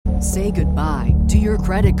Say goodbye to your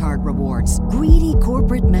credit card rewards. Greedy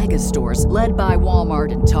corporate mega stores, led by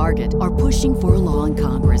Walmart and Target, are pushing for a law in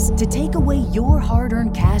Congress to take away your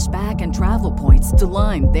hard-earned cash back and travel points to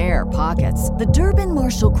line their pockets. The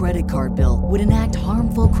Durbin-Marshall credit card bill would enact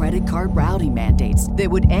harmful credit card routing mandates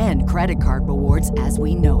that would end credit card rewards as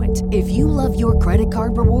we know it. If you love your credit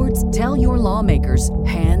card rewards, tell your lawmakers,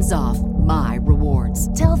 hands off my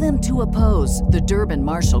rewards. Tell them to oppose the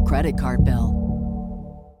Durbin-Marshall credit card bill.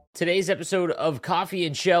 Today's episode of Coffee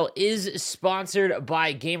and Shell is sponsored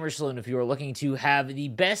by Gamersaloon. If you are looking to have the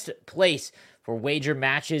best place for wager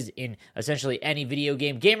matches in essentially any video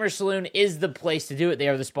game, Gamersaloon is the place to do it. They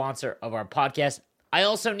are the sponsor of our podcast. I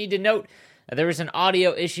also need to note that there is an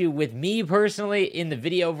audio issue with me personally in the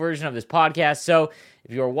video version of this podcast. So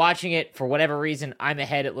if you are watching it for whatever reason, I'm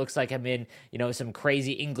ahead. It looks like I'm in, some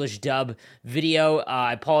crazy English dub video.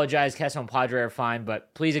 I apologize. Kesso and Padre are fine,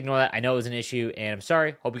 but please ignore that. I know it was an issue, and I'm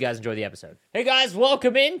sorry. Hope you guys enjoy the episode. Hey guys,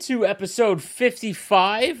 welcome into episode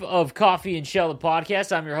 55 of Coffee and Shell, the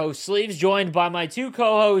podcast. I'm your host, Sleeves, joined by my two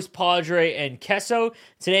co-hosts, Padre and Kesso.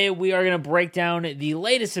 Today we are going to break down the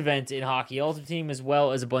latest event in Hockey Ultimate Team, as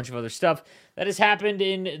well as a bunch of other stuff that has happened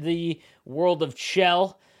in the world of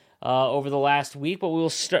Shell over the last week, but we'll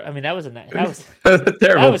start. I mean, that was terrible.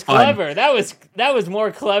 That was clever. That was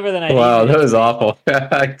more clever than I. Wow, that was awful.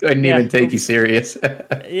 I couldn't even take you serious.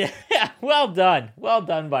 Yeah, well done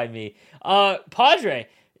by me. Padre,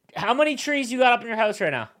 how many trees you got up in your house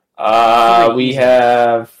right now? We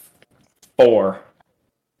have 4.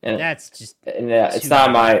 And that's just it's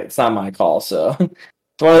not my call. So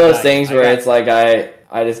it's one of those things where it's like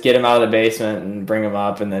I just get them out of the basement and bring them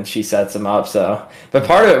up, and then she sets them up. So, but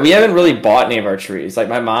part of it, we haven't really bought any of our trees. Like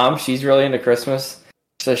my mom, she's really into Christmas,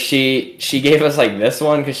 so she gave us like this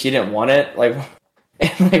one because she didn't want it. Like,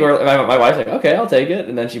 and like my wife's like, okay, I'll take it,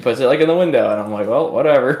 and then she puts it like in the window, and I'm like, well,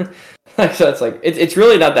 whatever. Like, so it's like it's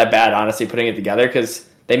really not that bad, honestly, putting it together because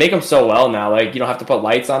they make them so well now. Like you don't have to put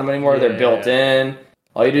lights on them anymore; they're built in.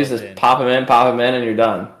 All you do is just pop them in, and you're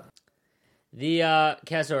done. The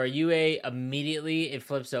Kesso, are you immediately it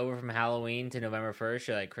flips over from Halloween to November 1st,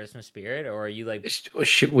 you're like Christmas spirit, or are you like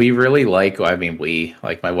we really like? I mean,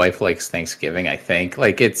 my wife likes Thanksgiving. I think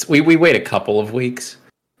like we wait a couple of weeks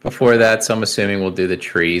before that, so I'm assuming we'll do the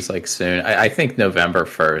trees like soon. I think November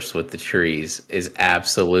 1st with the trees is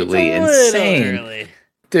absolutely insane. Early.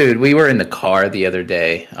 Dude, we were in the car the other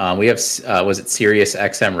day. We have was it Sirius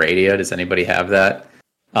XM radio? Does anybody have that?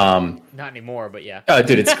 Not anymore, but yeah. Oh,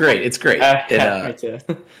 dude, it's great. It's great. Me too.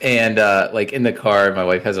 And like in the car, my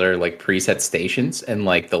wife has our like preset stations, and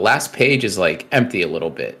like the last page is like empty a little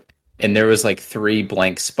bit, and there was like 3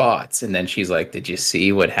 blank spots, and then she's like, "Did you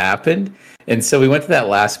see what happened?" And so we went to that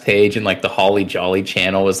last page, and like the Holly Jolly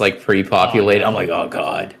channel was like pre-populated. I'm like, oh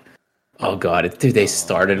god. Dude, they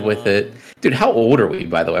started with it. Dude, how old are we,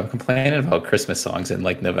 by the way? I'm complaining about Christmas songs in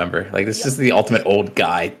like November. Like this is the ultimate old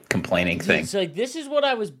guy complaining thing. So like this is what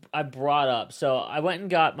I brought up. So I went and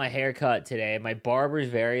got my hair cut today. My barber's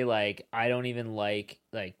very like, I don't even like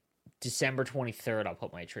December 23rd I'll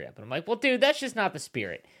put my tree up. And I'm like, well, dude, that's just not the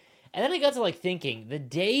spirit. And then I got to like thinking, the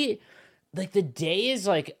day is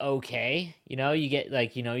like okay, you get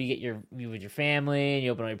you with your family and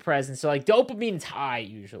you open up your presents. So like dopamine's high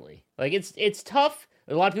usually. Like it's tough.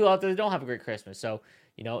 There's a lot of people out there that don't have a great Christmas. So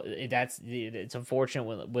it's unfortunate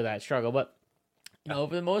with that struggle. But for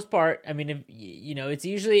the most part, I mean, it's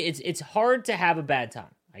usually it's hard to have a bad time.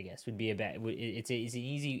 I guess would be it's an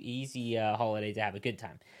easy holiday to have a good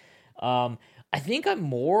time. I think I'm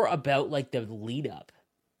more about like the lead up,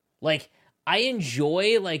 like. I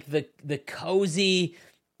enjoy like the cozy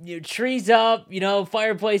trees up,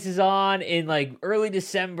 fireplace is on in like early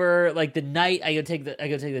December, like the night I go take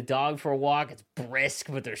the dog for a walk. It's brisk,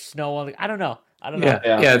 but there's snow on. I don't know.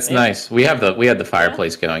 Yeah, it's nice. We had the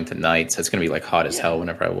fireplace going tonight, so it's gonna be like hot as hell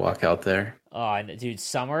whenever I walk out there. Oh, dude,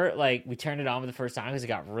 summer, like we turned it on for the first time because it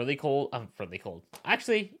got really cold. Really cold.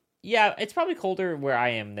 Actually, yeah, it's probably colder where I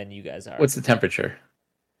am than you guys are. What's the temperature?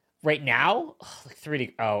 Right now, like 3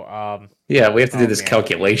 degrees. Yeah, we have to do this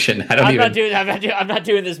calculation. I'm not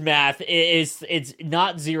doing this math. It's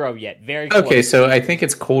not 0 yet. Very close. Okay, so I think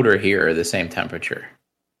it's colder here, the same temperature.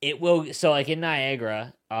 It will. So like in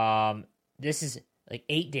Niagara, this is like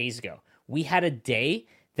 8 days ago. We had a day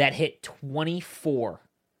that hit 24,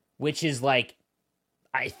 which is like,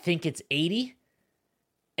 I think it's 80.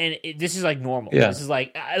 And this is like normal. Yeah. This is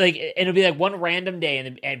like and it'll be like one random day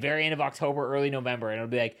at very end of October, early November, and it'll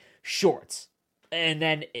be like shorts. And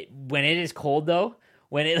then when it is cold though,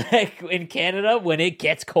 when it like in Canada, when it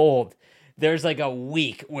gets cold, there's like a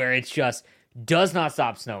week where it's just does not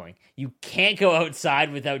stop snowing. You can't go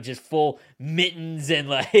outside without just full mittens and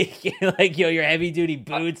like your heavy duty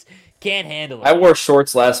boots. Can't handle it. I wore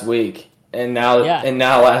shorts last week, and now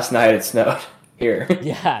last night it snowed here.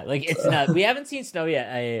 Yeah, like it's not. We haven't seen snow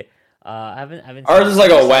yet. I haven't. Ours is like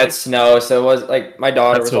a wet snow, so it was like my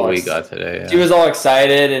daughter. That's what we got today. Yeah. She was all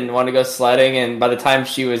excited and wanted to go sledding, and by the time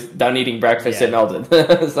she was done eating breakfast, it melted.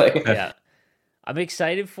 It's like, yeah, I'm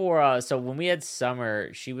excited for. So when we had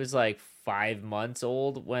summer, she was like 5 months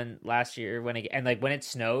old when last year when it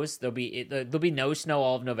snows, there'll be no snow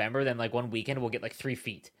all of November. Then like one weekend we'll get like 3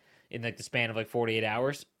 feet in like the span of like 48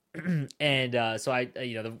 hours. And so I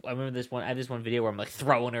remember this one. I had this one video where I'm like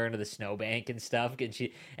throwing her into the snowbank and stuff.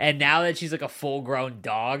 And now that she's like a full grown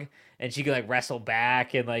dog and she can like wrestle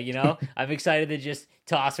back and like I'm excited to just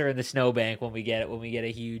toss her in the snowbank when we get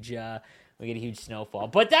a huge snowfall.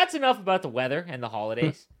 But that's enough about the weather and the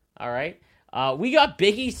holidays. All right, we got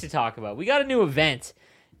biggies to talk about. We got a new event,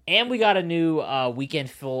 and we got a new weekend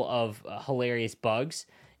full of hilarious bugs.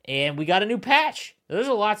 And we got a new patch. There's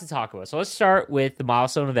a lot to talk about. So let's start with the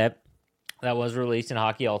milestone event that was released in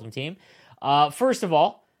Hockey Ultimate Team. First of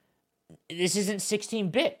all, this isn't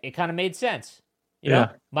 16-bit. It kind of made sense. You know?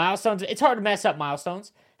 Milestones, it's hard to mess up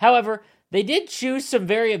milestones. However, they did choose some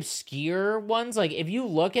very obscure ones. Like, if you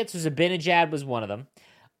look at, so Zibanejad was one of them.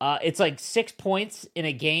 It's like 6 points in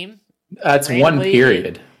a game. That's one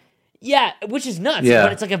period. Yeah, which is nuts. Yeah.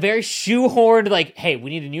 But it's like a very shoehorned, like, hey, we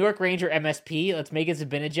need a New York Ranger MSP. Let's make it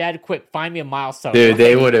Zibanejad. Quick, find me a milestone. Dude,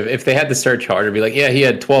 they would have, if they had to search harder, be like, yeah, he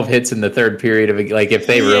had 12 hits in the third period of it. Like, if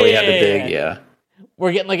they really had to dig,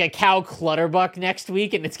 We're getting like a Cal Clutterbuck next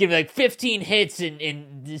week, and it's going to be like 15 hits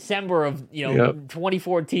in December of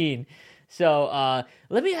 2014. So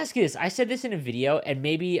let me ask you this. I said this in a video, and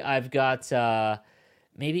maybe I've got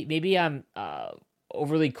maybe I'm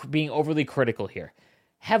being overly critical here.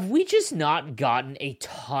 Have we just not gotten a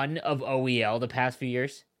ton of OEL the past few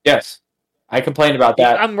years? Yes. I complained about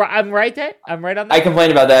that. I'm right there? I'm right on that? I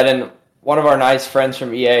complained about that, and one of our nice friends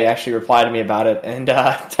from EA actually replied to me about it and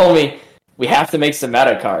told me we have to make some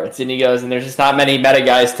meta cards. And he goes, and there's just not many meta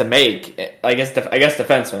guys to make. I guess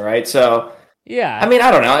defenseman, right? So, yeah. I mean,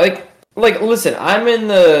 I don't know. Like listen, I'm in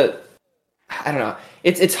the... I don't know.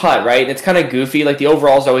 It's HUT, right? It's kind of goofy. Like, the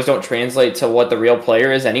overalls always don't translate to what the real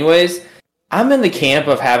player is anyways. I'm in the camp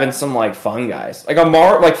of having some like fun guys,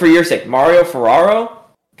 like for your sake, Mario Ferraro.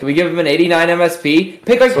 Can we give him an 89 MSP?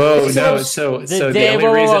 Pick like. Whoa, no. So the only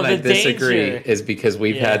reason I disagree is because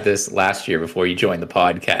we've had this last year before you joined the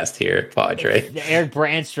podcast here, Padre. Eric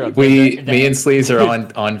Brandstrom. Me and Sleeves are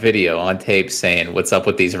on video, on tape, saying what's up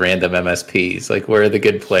with these random MSPs. Like, where are the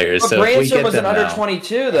good players? But so Brandstrom was an under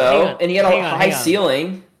 22 though, and he had a high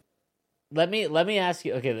ceiling. Let me ask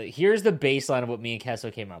you. Okay, here's the baseline of what me and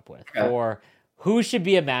Kessler came up with for who should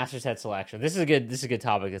be a master set selection. This is a good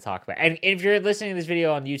topic to talk about. And if you're listening to this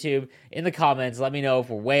video on YouTube, in the comments, let me know if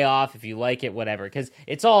we're way off, if you like it, whatever. Because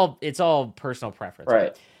it's all personal preference.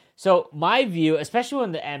 Right. So my view, especially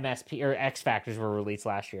when the MSP or X Factors were released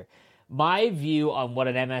last year, my view on what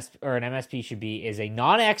an MSP should be is a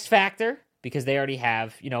non-X Factor. Because they already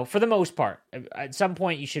have, for the most part, at some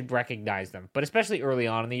point you should recognize them, but especially early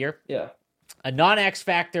on in the year. Yeah. A non-X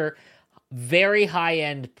Factor, very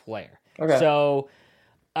high-end player. Okay. So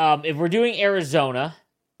if we're doing Arizona,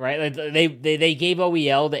 right, like they gave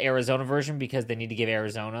OEL the Arizona version because they need to give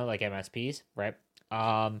Arizona, like, MSPs, right?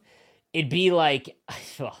 It'd be like...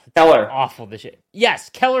 Keller. Awful, this shit. Yes,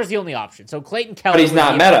 Keller's the only option. So Clayton Keller... But he's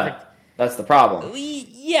not meta. That's the problem.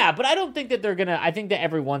 Yeah, but I don't think that they're gonna. I think that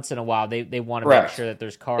every once in a while they want to make sure that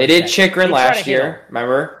there's cards. They did Chikrin last year,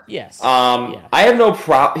 remember? Yes. I have no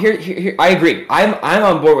problem. Here, I agree. I'm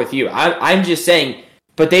on board with you. I'm just saying,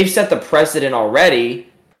 but they've set the precedent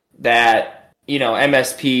already that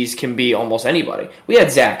MSPs can be almost anybody. We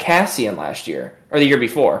had Zach Cassian last year or the year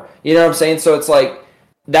before. You know what I'm saying? So it's like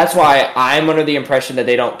that's why I'm under the impression that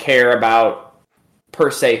they don't care about per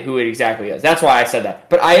se who it exactly is. That's why I said that.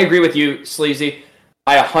 But I agree with you, Sleazy.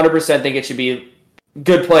 I 100% think it should be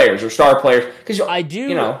good players or star players because I do.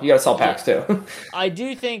 You got to sell packs too. I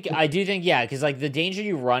do think, yeah, because like the danger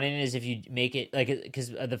you run in is if you make it like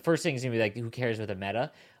because the first thing is gonna be like who cares with a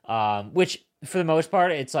meta, which for the most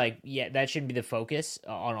part it's like that shouldn't be the focus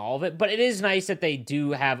on all of it. But it is nice that they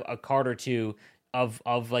do have a card or two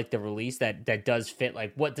of like the release that does fit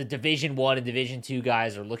like what the Division 1 and Division 2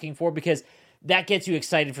 guys are looking for because. That gets you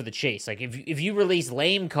excited for the chase. Like if you release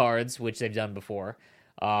lame cards, which they've done before,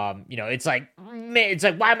 it's like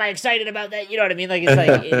why am I excited about that? You know what I mean? Like it's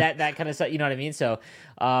like that kind of stuff. You know what I mean? So,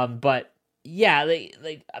 but Yeah,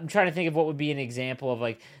 like I'm trying to think of what would be an example of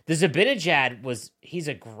like the Zibanejad he's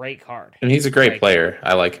a great card. And he's a great player.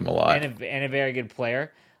 I like him a lot. And a very good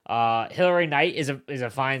player. Hilary Knight is a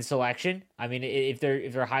fine selection. I mean, if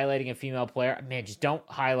they're highlighting a female player, man, just don't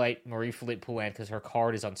highlight Marie-Philippe Poulin because her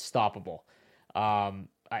card is unstoppable.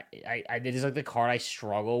 It is like the card I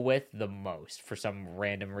struggle with the most for some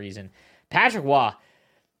random reason. Patrick Waugh,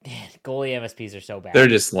 man, goalie MSPs are so bad. They're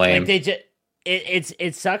just lame. Like they just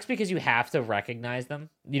it sucks because you have to recognize them.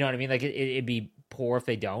 You know what I mean? Like it'd be poor if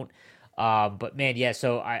they don't. But man, yeah.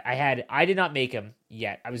 So I did not make him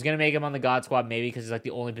yet. I was gonna make him on the God Squad maybe because it's like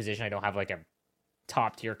the only position I don't have like a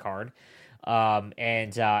top tier card.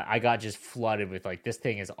 And I got just flooded with like this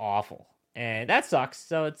thing is awful, and that sucks.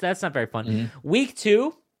 So that's not very fun. Mm-hmm. Week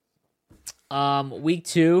two.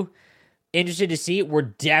 Interested to see. We're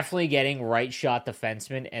definitely getting right shot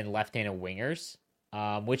defensemen and left-handed wingers,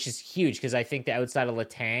 which is huge because I think that outside of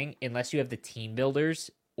Letang, unless you have the team builders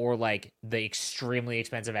or like the extremely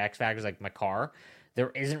expensive X factors like Makar,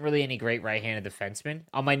 there isn't really any great right-handed defensemen.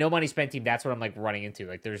 On my no money spent team, that's what I'm like running into.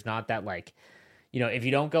 Like there's not that like, if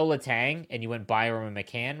you don't go Letang and you went Byram and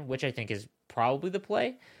McCann, which I think is probably the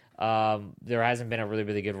play, there hasn't been a really,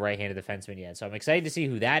 really good right-handed defenseman yet. So I'm excited to see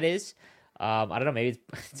who that is. I don't know. Maybe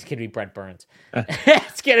it's gonna be Brent Burns.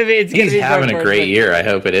 It's gonna be. He's having a great year. I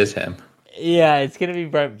hope it is him. Yeah, it's gonna be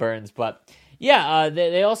Brent Burns. But yeah,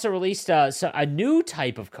 they also released a new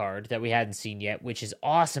type of card that we hadn't seen yet, which is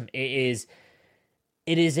awesome. It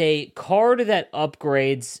is a card that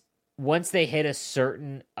upgrades once they hit a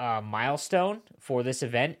certain milestone for this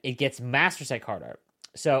event. It gets Master Set card art.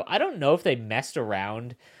 So I don't know if they messed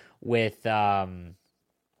around with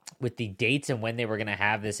the dates and when they were going to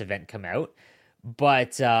have this event come out,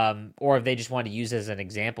 but or if they just wanted to use it as an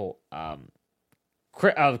example.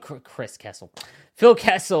 Chris Kessel, Phil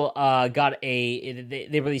Kessel got they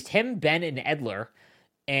released him, Ben, and Edler,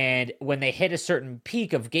 and when they hit a certain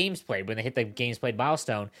peak of games played, when they hit the games played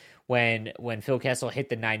milestone, when Phil Kessel hit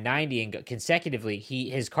the 990 and consecutively,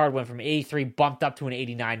 his card went from 83 bumped up to an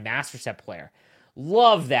 89 Master Set player.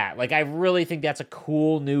 Love that. Like, I really think that's a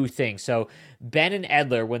cool new thing. So Ben and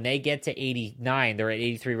Edler, when they get to 89, they're at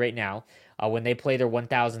 83 right now. When they play their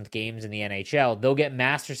 1,000th games in the NHL, they'll get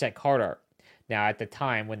Master Set card art. Now, at the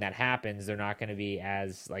time when that happens, they're not going to be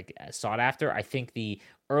as sought after. I think the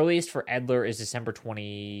earliest for Edler is December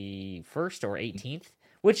 21st or 18th,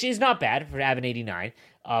 which is not bad for having 89.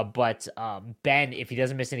 But Ben, if he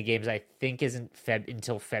doesn't miss any games, I think isn't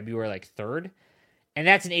until February 3rd. And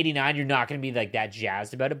that's an 89. You're not going to be like that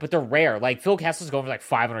jazzed about it, but they're rare. Like Phil Kessel's going for like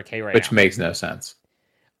 $500K right now, which makes no sense.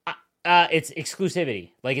 It's exclusivity,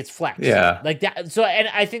 like it's flex, yeah, like that. So, and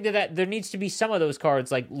I think that there needs to be some of those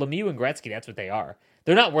cards, like Lemieux and Gretzky. That's what they are.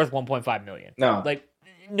 They're not worth 1.5 million. No, like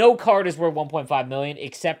no card is worth 1.5 million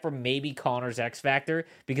except for maybe Connor's X Factor,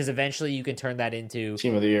 because eventually you can turn that into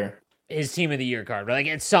Team of the Year. His Team of the Year card, but like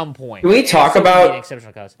at some point. Can we talk about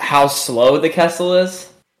how slow the Kessel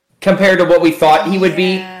is compared to what we thought he would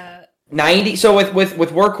be? 90. So with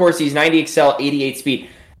Workhorse, he's 90 Excel, 88 speed.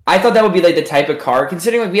 I thought that would be like the type of card,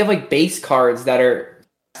 considering like we have like base cards that are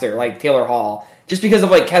faster, like Taylor Hall, just because of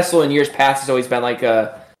like Kessel in years past has always been like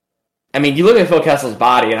a. I mean, you look at Phil Kessel's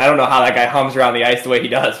body, and I don't know how that guy hums around the ice the way he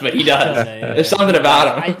does, but he does. There's something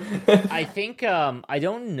about him. I think I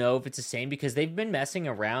don't know if it's the same because they've been messing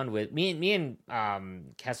around with me and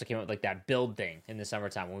Kessel came up with like that build thing in the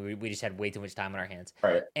summertime when we just had way too much time on our hands.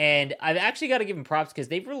 Right. And I've actually got to give them props because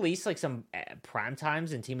they've released like some prime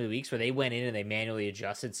times and Team of the Weeks where they went in and they manually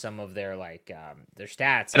adjusted some of their their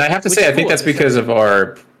stats. And I have to say, I think that's because of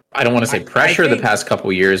our, I don't want to say pressure the past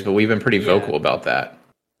couple years, but we've been pretty vocal about that.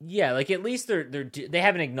 Yeah, like at least they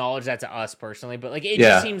haven't acknowledged that to us personally, but like it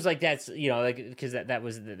just seems like that's like because that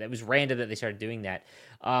was random that they started doing that.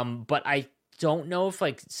 But I don't know if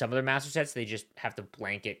like some of their master sets they just have to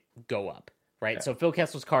blanket go up, right? Yeah. So Phil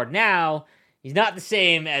Kessel's card now, he's not the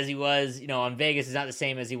same as he was, on Vegas. He's not the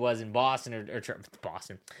same as he was in Boston or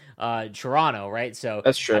Toronto, right? So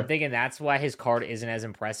that's true. I'm thinking that's why his card isn't as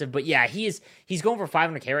impressive. But yeah, he's going for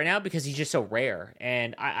 500K right now because he's just so rare.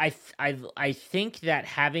 And I think that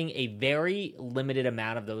having a very limited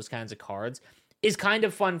amount of those kinds of cards is kind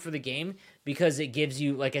of fun for the game because it gives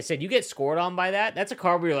you, like I said, you get scored on by that. That's a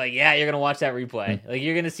card where you're like, yeah, you're gonna watch that replay. Like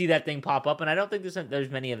you're gonna see that thing pop up, and I don't think there's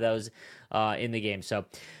many of those in the game. So.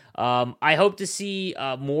 I hope to see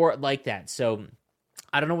more like that. So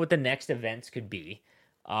I don't know what the next events could be,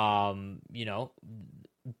 but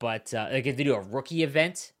like if they do a rookie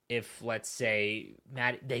event, if let's say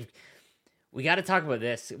we got to talk about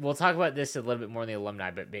this. We'll talk about this a little bit more in the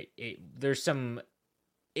alumni, but there's some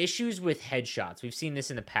issues with headshots. We've seen this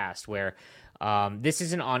in the past where this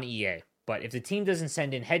isn't on EA, But if the team doesn't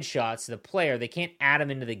send in headshots to the player, they can't add them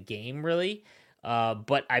into the game really.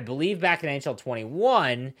 But I believe back in NHL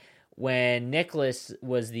 21, when Nicholas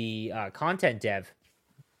was the content dev,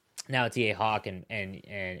 now it's EA Hawk and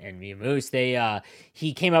Mia Moose,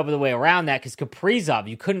 he came up with a way around that because Kaprizov,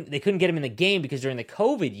 they couldn't get him in the game because during the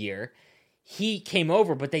COVID year, he came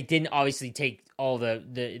over, but they didn't obviously take all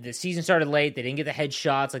the season started late. They didn't get the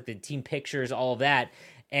headshots, like the team pictures, all of that.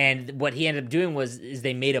 And what he ended up doing is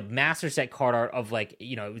they made a master set card art of like,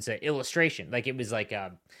 it was an illustration. Like it was like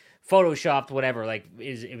photoshopped, whatever. Like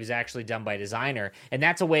it was actually done by a designer. And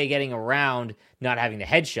that's a way of getting around not having the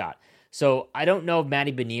headshot. So I don't know if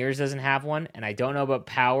Matty Beniers doesn't have one, and I don't know about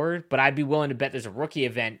Power, but I'd be willing to bet there's a rookie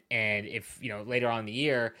event, and if, later on in the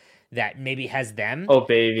year that maybe has them. Oh,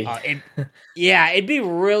 baby. It'd be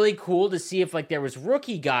really cool to see if like there was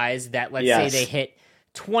rookie guys that, let's say they hit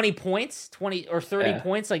 20 points, 20 or 30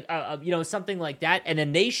 points, like, something like that. And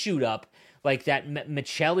then they shoot up like that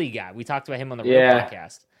Michelli guy. We talked about him on the real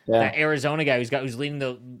podcast. Yeah. That Arizona guy who's leading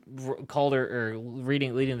the Calder or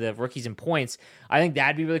leading the rookies in points. I think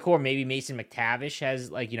that'd be really cool. Or maybe Mason McTavish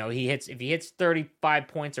has if he hits 35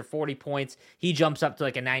 points or 40 points, he jumps up to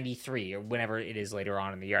like a 93 or whenever it is later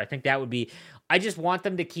on in the year. I think that would be. I just want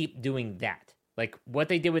them to keep doing that. Like what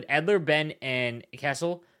they did with Edler, Ben, and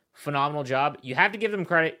Kessel. Phenomenal job. You have to give them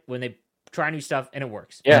credit when they try new stuff and it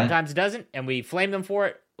works. Yeah. Sometimes it doesn't, and we flame them for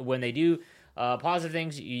it. When they do positive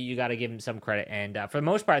things, you got to give them some credit. And for the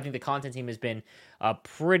most part, I think the content team has been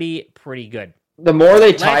pretty good. The more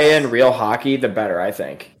they tie in real hockey, the better, I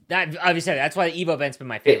think. That obviously, that's why the Evo event's been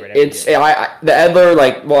my favorite. The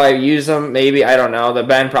Edler, I use them? Maybe, I don't know. The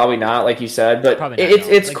Ben, probably not, like you said. But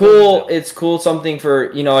it's cool. It's cool, something for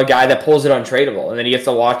a guy that pulls it untradeable, and then he gets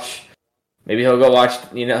to watch. Maybe he'll go watch,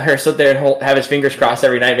 or sit there and have his fingers crossed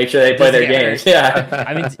every night, make sure they play their games. Yeah.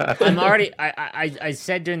 I mean, I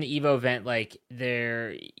said during the Evo event, like,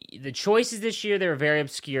 the choices this year, they were very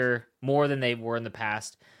obscure, more than they were in the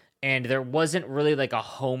past. And there wasn't really, like, a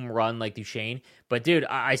home run like Duchesne. But, dude,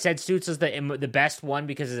 I said Stutz was the best one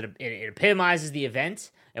because it epitomizes the event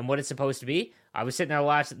and what it's supposed to be. I was sitting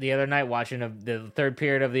there the other night watching the third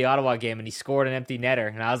period of the Ottawa game, and he scored an empty netter.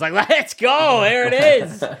 And I was like, let's go. There it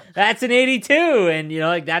is. That's an 82.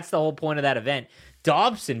 And, that's the whole point of that event.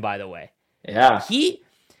 Dobson, by the way. Yeah.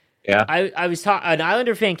 I was talking, an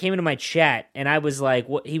Islander fan came into my chat, and I was like,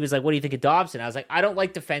 he was like, what do you think of Dobson? I was like, I don't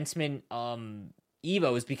like defenseman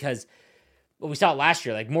Evos because we saw it last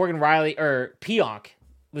year. Like Morgan Riley or Pionk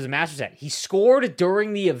was a master set. He scored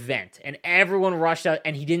during the event, and everyone rushed out,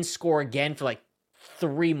 and he didn't score again for like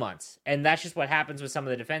 3 months. And that's just what happens with some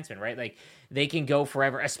of the defensemen, right? Like they can go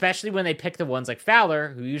forever, especially when they pick the ones like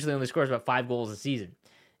Fowler, who usually only scores about 5 goals a season.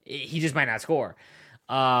 He just might not score.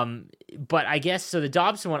 But I guess so. The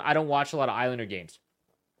Dobson one, I don't watch a lot of Islander games,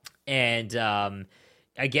 and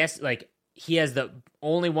I guess like he has the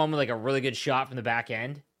only one with like a really good shot from the back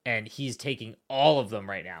end, and he's taking all of them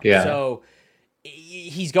right now. Yeah. So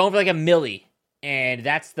he's going for like a milli, and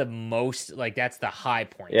that's the most, like, that's the high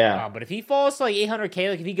point. Yeah. But if he falls to like 800K,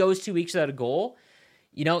 like if he goes 2 weeks without a goal,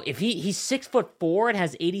 if he's 6'4" and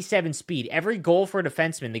has 87 speed, every goal for a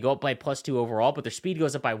defenseman, they go up by +2 overall, but their speed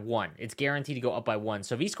goes up by 1. It's guaranteed to go up by 1.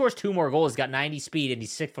 So if he scores 2 more goals, he's got 90 speed, and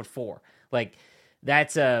he's 6'4". Like,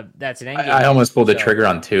 that's an end game. I almost pulled the trigger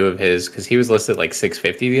on 2 of his because he was listed like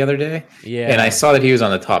 650 the other day. Yeah. And I saw that he was on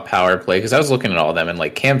the top power play because I was looking at all of them, and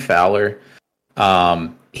like Cam Fowler,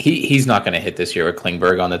 he's not going to hit this year with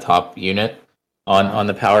Klingberg on the top unit on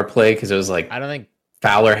the power play because it was like, I don't think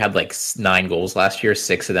Fowler had like 9 goals last year.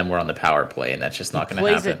 6 of them were on the power play, and that's just not going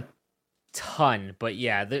to happen. Ton, but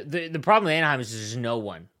yeah, the problem with Anaheim is there's no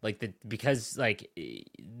one because like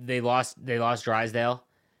they lost Drysdale.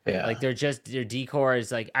 Yeah, like their decor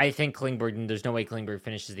is like, I think Klingberg. There's no way Klingberg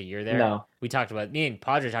finishes the year there. No, we talked about, me and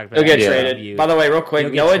Padre talked about. He'll get traded. By the way, real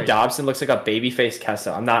quick, Noah Dobson looks like a babyface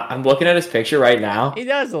Kessel. I'm looking at his picture right now. He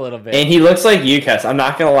does a little bit, and he looks like you, Kess. I'm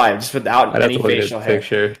not gonna lie, just without any facial hair.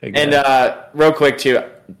 Picture. Exactly. And real quick too,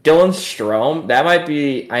 Dylan Strome. That might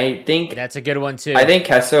be. I think that's a good one too. I think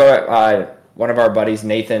Kessel, one of our buddies,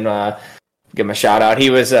 Nathan. Give him a shout out. He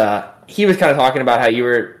was kind of talking about how you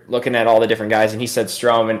were looking at all the different guys, and he said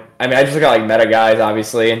Strome. And I mean, I just look at like meta guys,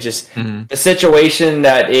 obviously, and just the situation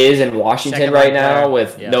that is in Washington right now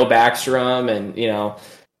with no Backstrom, and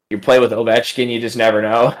you play with Ovechkin, you just never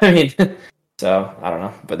know. I mean, so I don't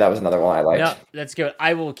know, but that was another one I liked. No, that's good.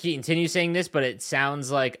 I will continue saying this, but it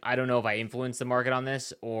sounds like I don't know if I influenced the market on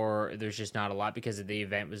this, or there's just not a lot because the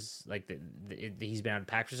event was like he's been out of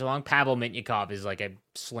PAX for so long. Pavel Mintyukov is like a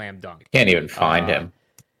slam dunk. Can't even find him.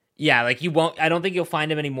 Yeah, like you won't. I don't think you'll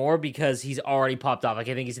find him anymore because he's already popped off. Like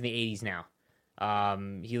I think he's in the 80s now.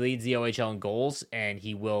 He leads the OHL in goals, and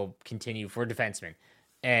he will continue for defensemen.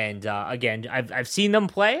 And again, I've seen them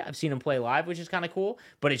play. I've seen them play live, which is kind of cool.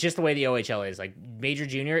 But it's just the way the OHL is. Like Major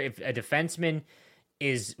Junior, if a defenseman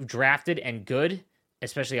is drafted and good,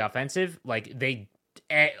 especially offensive, like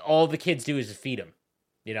all the kids do is feed him.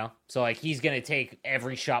 You know, so like he's gonna take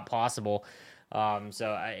every shot possible.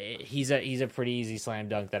 He's a pretty easy slam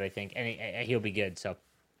dunk that I think, and he'll be good. So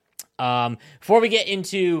before we get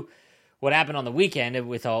into what happened on the weekend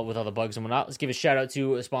with all the bugs and whatnot, let's give a shout out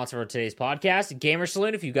to a sponsor for today's podcast, Gamer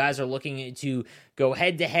Saloon. If you guys are looking to go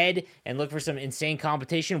head to head and look for some insane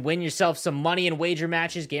competition, win yourself some money in wager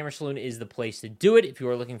matches, Gamer Saloon is the place to do it. If you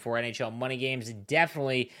are looking for NHL money games,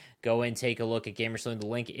 definitely go and take a look at Gamer Saloon. The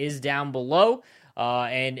link is down below.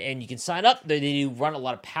 And you can sign up. They do run a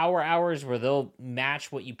lot of power hours where they'll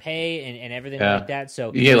match what you pay and everything like that.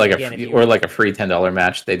 So you get like a free $10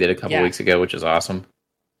 match they did a couple weeks ago, which is awesome.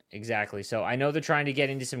 Exactly. So I know they're trying to get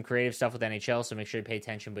into some creative stuff with NHL, so make sure to pay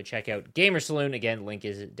attention. But check out Gamer Saloon. Again, link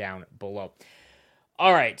is down below.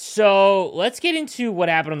 All right, so let's get into what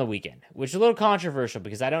happened on the weekend, which is a little controversial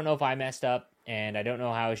because I don't know if I messed up and I don't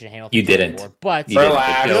know how I should handle things. You didn't. Before, but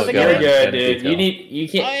relax. You're good, dude. You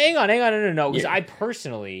can't. Hang on. No. Because I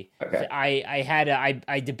personally,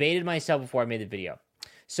 I debated myself before I made the video.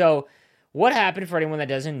 So what happened for anyone that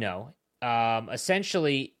doesn't know?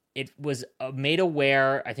 Essentially, it was made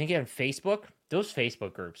aware. I think on Facebook. Those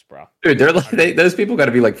Facebook groups, bro. Dude, they're like those people got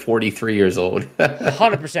to be like 43 years old.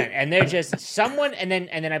 100%, and they're just someone. And then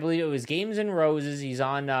I believe it was Games and Roses. He was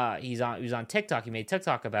on TikTok. He made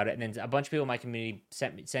TikTok about it, and then a bunch of people in my community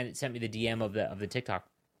sent me the DM of the TikTok,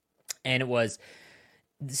 and it was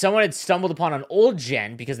someone had stumbled upon an old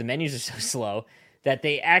gen because the menus are so slow that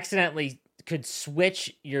they accidentally could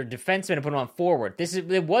switch your defenseman and put him on forward.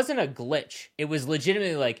 It wasn't a glitch. It was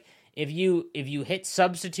legitimately like if you hit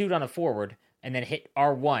substitute on a forward and then hit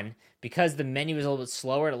R1, because the menu was a little bit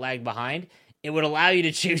slower, it lagged behind, it would allow you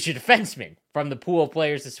to choose your defenseman from the pool of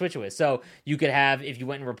players to switch with. So you could have, if you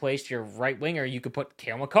went and replaced your right winger, you could put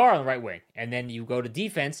Cale Makar on the right wing, and then you go to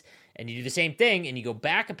defense, and you do the same thing, and you go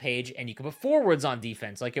back a page, and you can put forwards on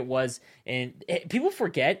defense like it was. And people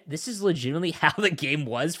forget, this is legitimately how the game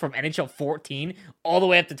was from NHL 14 all the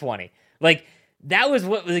way up to 20. Like, that was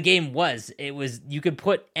what the game was. It was, you could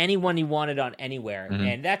put anyone you wanted on anywhere. Mm-hmm.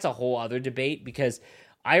 And that's a whole other debate because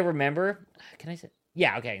I remember, can I say?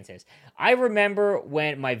 Yeah, okay, I can say this. I remember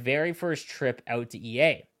when my very first trip out to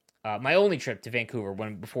EA, my only trip to Vancouver,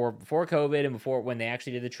 before COVID and when they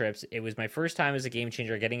actually did the trips, it was my first time as a game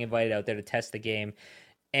changer getting invited out there to test the game.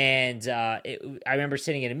 And I remember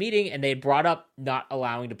sitting in a meeting and they brought up not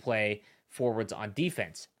allowing to play forwards on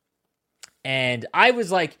defense. And I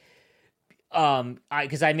was like,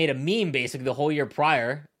 because I made a meme basically the whole year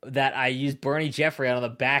prior that I used Bernie Jeffrey on the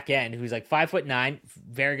back end, who's like 5'9",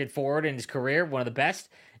 very good forward in his career, one of the best,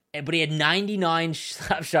 but he had 99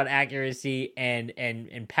 shot accuracy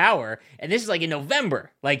and power, and this is like in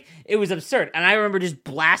November, like it was absurd. And I remember just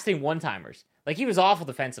blasting one-timers, like he was awful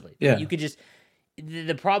defensively. Yeah, you could just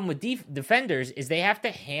the problem with defenders is they have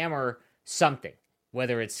to hammer something,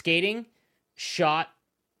 whether it's skating, shot,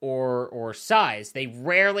 or size. They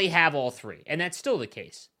rarely have all three, and that's still the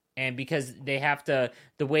case. And because they have to,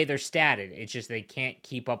 the way they're statted, it's just they can't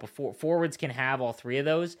keep up. Forwards can have all three of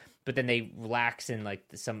those, but then they relax in like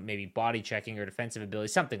some maybe body checking or defensive ability,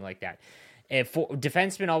 something like that.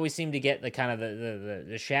 Defensemen always seem to get the kind of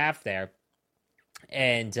the shaft there.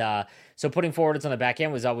 And so putting forwards on the back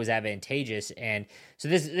end was always advantageous. And so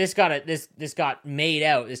this got made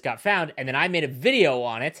out, this got found, and then I made a video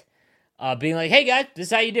on it. Being like, hey guys, this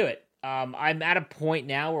is how you do it. I'm at a point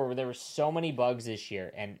now where there were so many bugs this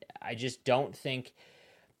year, and I just don't think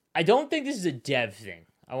this is a dev thing.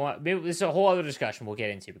 Maybe this is a whole other discussion we'll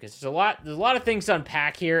get into because there's a lot of things to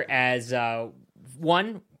unpack here. As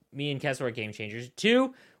one, me and Kessler are game changers.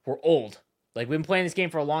 Two, we're old. Like, we've been playing this game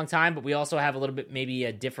for a long time, but we also have a little bit, maybe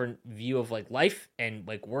a different view of like life and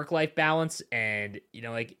like work-life balance, and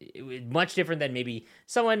like much different than maybe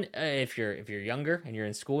someone if you're younger and you're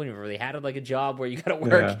in school and you've really had like a job where you got to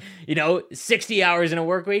work, 60 hours in a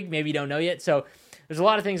work week. Maybe you don't know yet. So there's a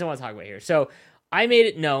lot of things I want to talk about here. So I made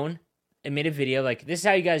it known and made a video like this is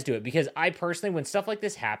how you guys do it, because I personally, when stuff like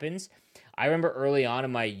this happens, I remember early on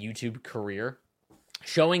in my YouTube career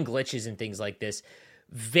showing glitches and things like this.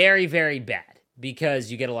 Very, very bad,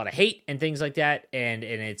 because you get a lot of hate and things like that, and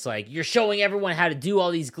it's like you're showing everyone how to do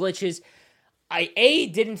all these glitches.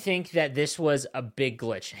 I didn't think that this was a big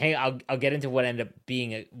glitch. Hey, I'll get into what ended up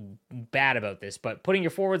being bad about this, but putting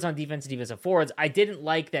your forwards on defensive forwards, I didn't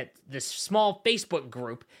like that this small Facebook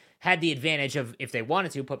group had the advantage of, if they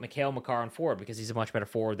wanted to, put Mikhail Makar on forward because he's a much better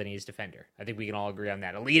forward than he is defender. I think we can all agree on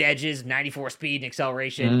that. Elite edges, 94 speed and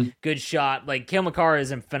acceleration, good shot. Like, Mikhail Makar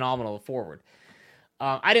is a phenomenal forward.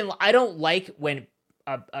 I don't like when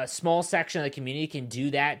a small section of the community can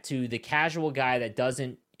do that to the casual guy that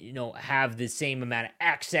doesn't, have the same amount of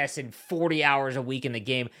access and 40 hours a week in the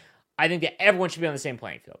game. I think that everyone should be on the same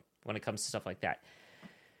playing field when it comes to stuff like that.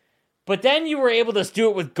 But then you were able to do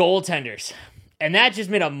it with goaltenders. And that just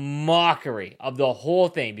made a mockery of the whole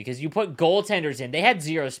thing because you put goaltenders in. They had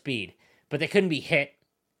 0 speed, but they couldn't be hit.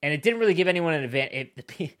 And it didn't really give anyone an advantage.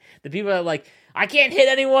 The people that are like, I can't hit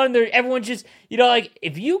anyone. Everyone just,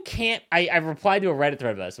 if you can't, I replied to a Reddit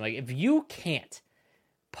thread about this. I'm like, if you can't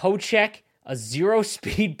poke-check a 0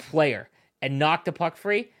 speed player and knock the puck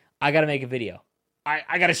free, I got to make a video.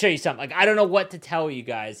 I got to show you something. Like, I don't know what to tell you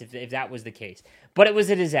guys if that was the case. But it was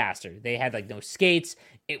a disaster. They had, no skates.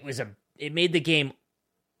 It made the game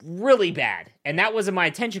really bad. And that wasn't my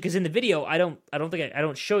intention because in the video, I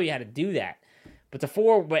don't show you how to do that. But the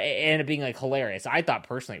 4 ended up being, hilarious. I thought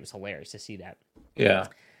personally it was hilarious to see that. Yeah.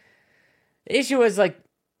 The issue was, the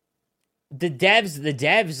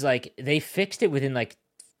devs, they fixed it within,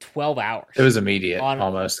 12 hours. It was immediate,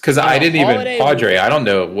 almost. Because I didn't even, Padre, I don't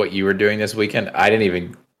know what you were doing this weekend. I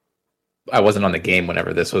wasn't on the game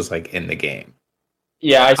whenever this was, in the game.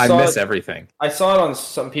 Yeah, I miss everything. I saw it on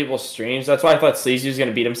some people's streams. That's why I thought Sleazy was going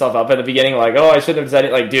to beat himself up at the beginning. I shouldn't have said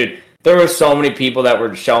it. Dude, there were so many people that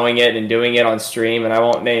were showing it and doing it on stream, and I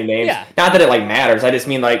won't name names. Yeah. Not that it, matters. I just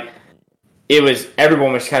mean,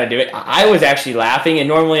 everyone was kind of doing it. I was actually laughing, and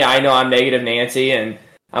normally I know I'm negative Nancy, and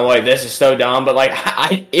I'm like, this is so dumb, but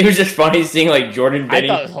it was just funny seeing Jordan Binnington. I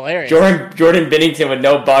thought it was hilarious. Jordan Binnington with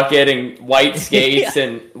no bucket and white skates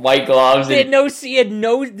and white gloves. He had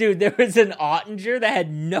no, dude. There was an Ottinger that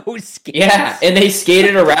had no skates. Yeah, and they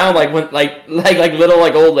skated around like little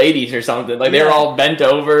old ladies or something. They were all bent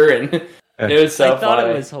over, and it was so funny. I thought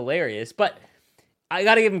it was hilarious, but I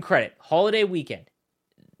got to give him credit. Holiday weekend,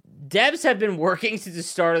 devs have been working since the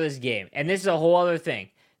start of this game, and this is a whole other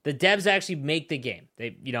thing. The devs actually make the game.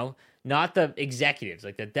 They, not the executives.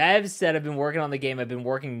 The devs that have been working on the game have been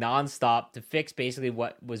working nonstop to fix basically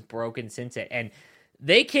what was broken since it. And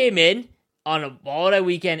they came in on a holiday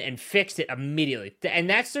weekend and fixed it immediately. And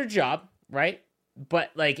that's their job, right? But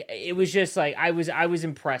it was just I was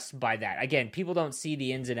impressed by that. Again, people don't see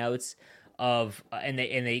the ins and outs of and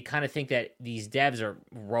they kind of think that these devs are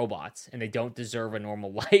robots and they don't deserve a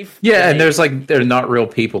normal life. Yeah, and there's they're not real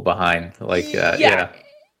people behind. Yeah.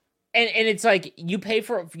 And it's you pay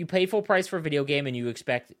full price for a video game and you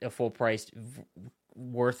expect a full price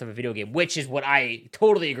worth of a video game, which is what I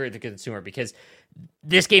totally agree with the consumer because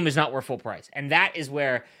this game is not worth full price. And that is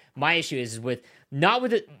where my issue is with not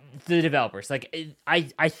with the developers.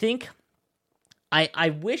 I think I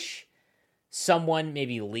wish someone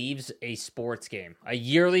maybe leaves a sports game, a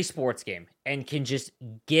yearly sports game, and can just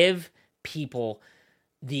give people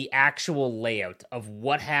the actual layout of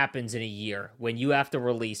what happens in a year when you have to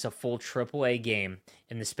release a full AAA game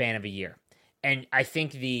in the span of a year. And I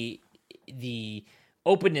think the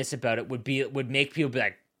openness about it would make people be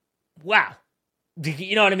like, wow.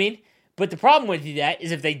 You know what I mean? But the problem with that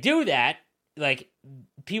is if they do that,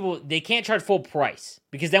 people, they can't charge full price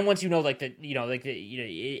because then once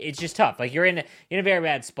it's just tough. You're in a very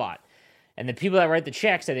bad spot. And the people that write the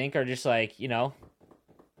checks, I think, are just I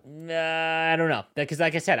don't know, because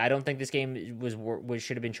like I said, I don't think this game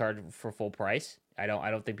should have been charged for full price. I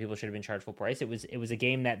don't think people should have been charged full price. It was a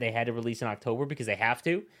game that they had to release in October because they have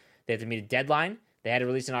to. They have to meet a deadline. They had to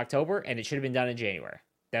release in October, and it should have been done in January.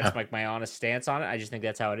 That's my honest stance on it. I just think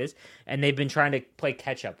that's how it is. And they've been trying to play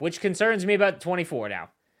catch up, which concerns me about 24 now.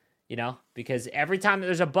 Because every time that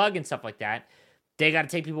there's a bug and stuff like that, they got to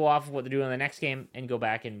take people off of what they're doing in the next game and go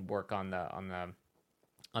back and work on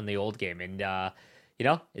the old game. And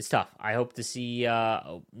it's tough. I hope to see,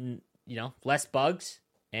 less bugs.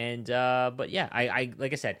 And, but yeah, I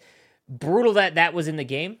like I said, brutal that was in the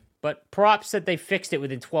game, but props that they fixed it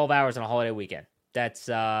within 12 hours on a holiday weekend. That's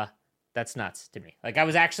nuts to me. I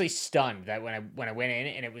was actually stunned that when I went in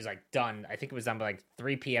and it was done. I think it was done by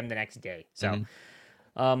 3 p.m. the next day. So,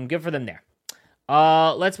 good for them there.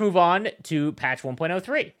 Let's move on to patch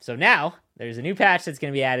 1.03. So now there's a new patch that's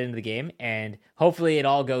going to be added into the game, and hopefully it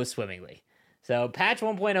all goes swimmingly. So patch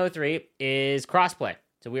 1.03 is crossplay.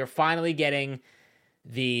 So we are finally getting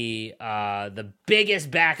the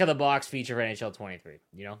biggest back of the box feature for NHL 23.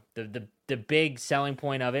 The big selling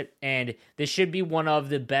point of it, and this should be one of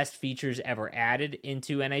the best features ever added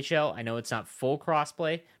into NHL. I know it's not full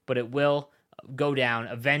crossplay, but it will go down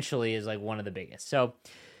eventually as one of the biggest. So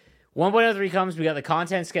 1.03 comes, we got the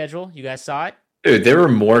content schedule. You guys saw it. Dude, there were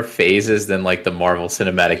more phases than like the Marvel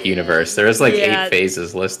Cinematic Universe. There was like 8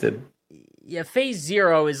 phases listed. Yeah, phase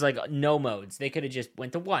 0 is like no modes. They could have just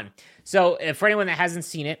went to 1. So for anyone that hasn't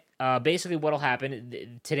seen it, basically what'll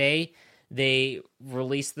happen today, they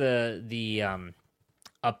released the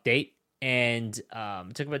update, and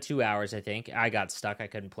it took about 2 hours, I think. I got stuck. I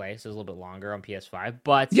couldn't play, so it was a little bit longer on PS5.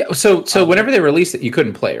 But yeah, so whenever they released it, you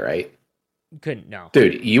couldn't play, right? Couldn't, no.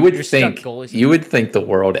 Dude, you would think the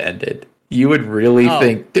world ended. You would really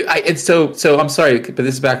think. Dude, so I'm sorry, but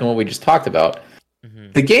this is back on what we just talked about.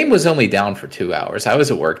 Mm-hmm. The game was only down for 2 hours. I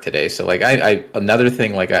was at work today, so like I another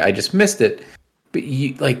thing, like I just missed it. But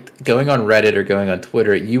you like going on Reddit or going on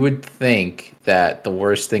Twitter, you would think that the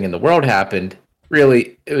worst thing in the world happened.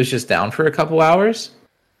 Really, it was just down for a couple hours,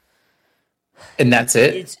 and that's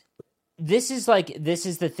it. This is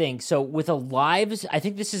the thing. So with a lives, I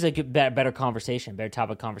think this is a better conversation, better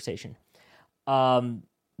topic conversation.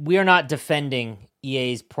 We are not defending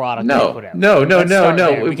EA's product. No. We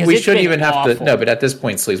shouldn't even have to. No, but at this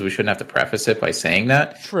point, Sleaze, we shouldn't have to preface it by saying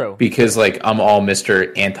that. True. Because like I'm all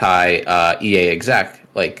Mr. Anti EA exec.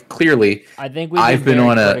 Like clearly, I think I've been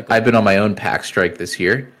on my own pack strike this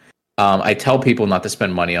year. I tell people not to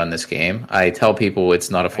spend money on this game. I tell people it's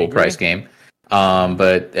not a full price game.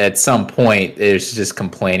 But at some point, it's just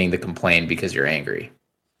complaining to complain because you're angry.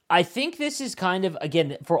 I think this is kind of,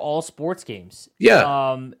 again, for all sports games.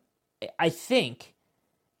 Yeah. I think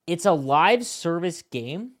it's a live service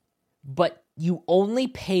game, but you only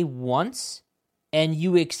pay once, and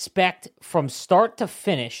you expect from start to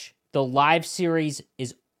finish, the live series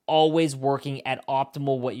is always working at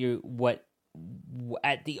optimal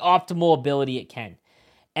at the optimal ability it can.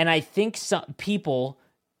 And I think some people,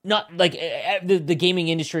 not like the gaming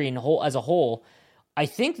industry as a whole, I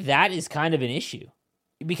think that is kind of an issue.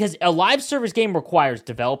 Because a live service game requires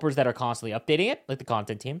developers that are constantly updating it, like the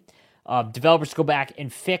content team. Developers to go back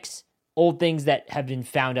and fix old things that have been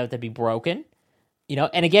found out to be broken.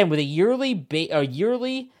 And again, with a yearly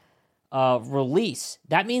release,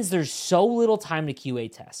 that means there's so little time to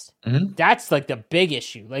QA test. Mm-hmm. That's like the big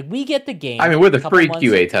issue. Like we get the game. I mean, we're the free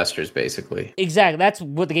QA testers, basically. Exactly. That's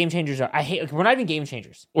what the game changers are. We're not even game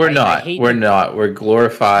changers. We're not. We're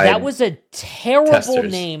glorified. That was a terrible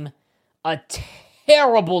testers. Name.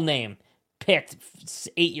 Terrible name picked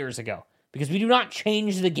 8 years ago because we do not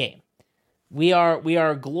change the game. We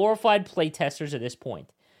are glorified play testers at this point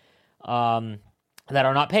that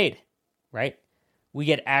are not paid, right? We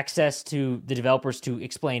get access to the developers to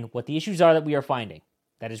explain what the issues are that we are finding.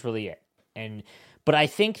 That is really it. But I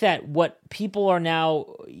think that what people are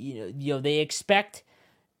now, they expect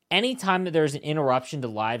anytime that there's an interruption to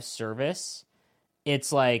live service,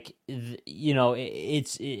 it's like,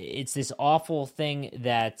 it's this awful thing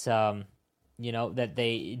that, that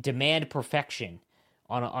they demand perfection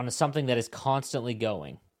on something that is constantly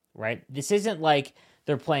going, right? This isn't like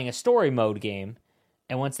they're playing a story mode game,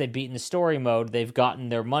 and once they've beaten the story mode, they've gotten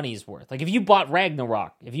their money's worth. Like if you bought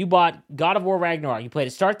Ragnarok, if you bought God of War Ragnarok, you played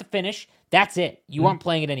it start to finish, that's it. You aren't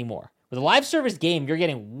playing it anymore. With a live service game, you're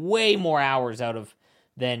getting way more hours out of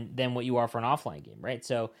than what you are for an offline game, right?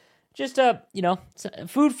 So just,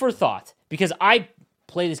 food for thought. Because I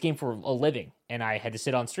play this game for a living, and I had to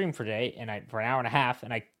sit on stream for today, for an hour and a half,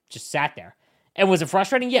 and I just sat there. And was it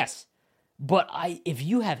frustrating? Yes. But if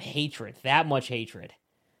you have hatred, that much hatred,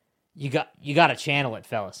 you got to channel it,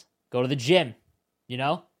 fellas. Go to the gym,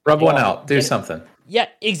 Rub one out. Do something. Yeah,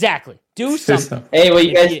 exactly. Do something. Hey, well,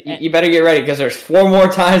 you guys, you better get ready because there's 4 more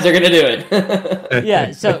times they're gonna do it.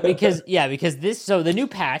 Yeah. So because the new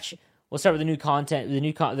patch. We'll start with the new content,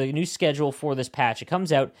 the new schedule for this patch. It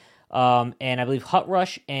comes out, and I believe Hut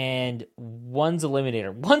Rush and One's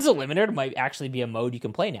Eliminator. One's Eliminator might actually be a mode you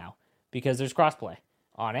can play now because there's crossplay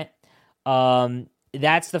on it.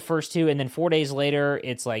 That's the first 2, and then 4 days later,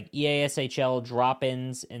 it's like EASHL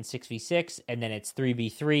drop-ins and 6v6, and then it's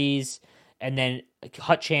 3v3s, and then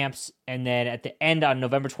Hut Champs, and then at the end on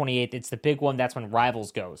November 28th, it's the big one. That's when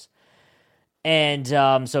Rivals goes. And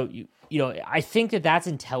so I think that that's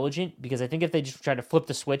intelligent because I think if they just try to flip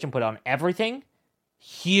the switch and put on everything,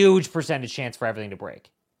 huge percentage chance for everything to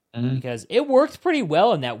break. Mm-hmm. Because it worked pretty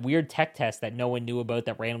well in that weird tech test that no one knew about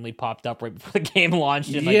that randomly popped up right before the game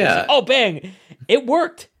launched. And bang! It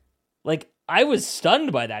worked. Like, I was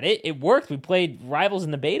stunned by that. It worked. We played Rivals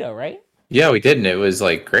in the beta, right? Yeah, we did, and it was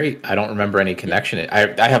like great. I don't remember any connection.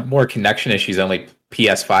 I have more connection issues on like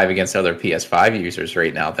PS5 against other PS5 users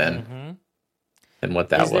right now than what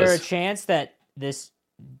that was. Is there a chance that this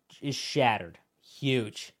is shattered?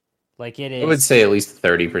 Huge. Like it is. I would say at least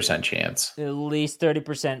 30% chance. At least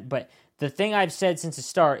 30%. But the thing I've said since the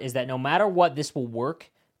start is that no matter what, this will work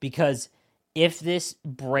because if this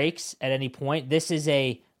breaks at any point, this is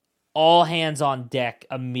a all hands on deck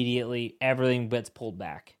immediately. Everything gets pulled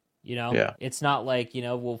back. It's not like,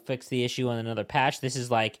 we'll fix the issue on another patch. This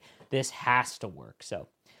is like, this has to work. So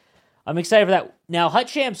I'm excited for that. Now, Hut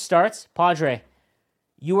Champs starts. Padre,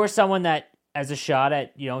 you are someone that has a shot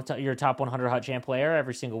at, your top 100 Hut Champ player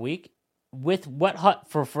every single week. With what Hut,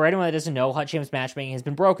 for anyone that doesn't know, Hut Champs matchmaking has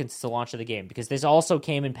been broken since the launch of the game, because this also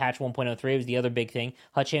came in patch 1.03. It was the other big thing.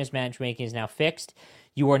 Hut Champs matchmaking is now fixed.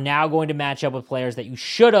 You are now going to match up with players that you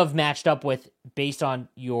should have matched up with based on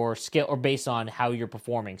your skill or based on how you're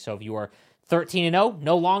performing. So if you are 13-0,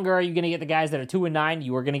 no longer are you going to get the guys that are 2-9.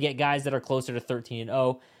 You are going to get guys that are closer to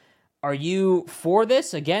 13-0. Are you for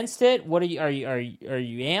this? Against it? What are you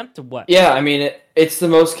amped? What? Yeah, I mean it's the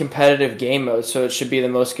most competitive game mode, so it should be the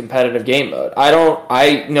most competitive game mode. I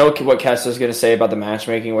know what Kessa's going to say about the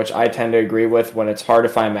matchmaking, which I tend to agree with. When it's hard to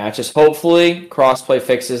find matches, hopefully crossplay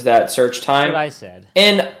fixes that search time. That's what I said.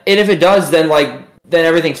 And if it does, then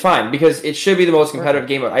everything's fine, because it should be the most competitive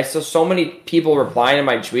game mode. I saw so many people replying to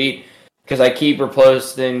my tweet, because I keep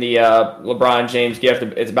reposting the LeBron James gift.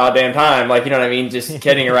 It's about damn time. You know what I mean? Just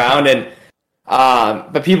kidding around. And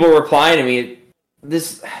but people were replying to me,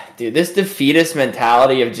 this defeatist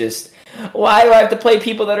mentality of just, why do I have to play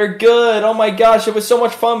people that are good? Oh my gosh, it was so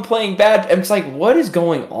much fun playing bad. And it's like, what is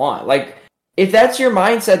going on? If that's your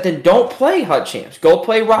mindset, then don't play Hut Champs. Go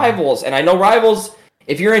play Rivals. And I know Rivals,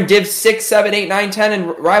 if you're in Div 6, 7, 8, 9, 10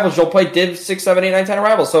 and Rivals, you'll play Div 6, 7, 8, 9, 10 and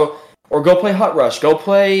Rivals. So, or go play Hut Rush, go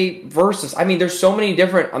play Versus. I mean, there's so many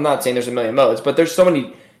different, I'm not saying there's a million modes, but there's so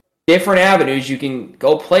many different avenues you can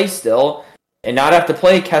go play still and not have to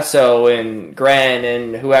play Kesso and Gren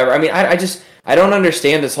and whoever. I mean, I don't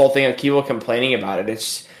understand this whole thing of people complaining about it.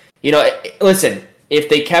 It's, listen, if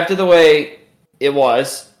they kept it the way it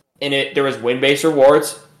was and there was win-based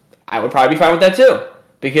rewards, I would probably be fine with that too.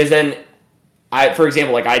 Because then, for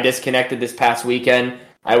example, I disconnected this past weekend.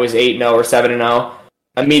 I was 8-0 or 7-0.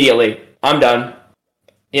 Immediately, I'm done.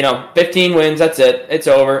 15 wins, that's it. It's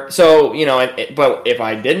over. So, but if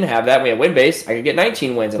I didn't have that, we had win base, I could get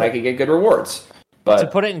 19 wins and I could get good rewards. But to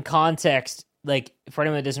put it in context, for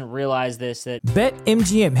anyone that doesn't realize this, that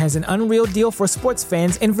BetMGM has an unreal deal for sports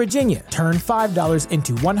fans in Virginia. Turn $5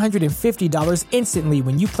 into $150 instantly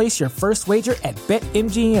when you place your first wager at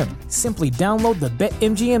BetMGM. Simply download the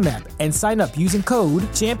BetMGM app and sign up using code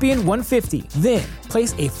Champion150. Then,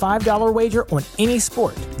 place a $5 wager on any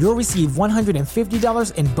sport. You'll receive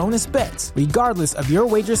 $150 in bonus bets, regardless of your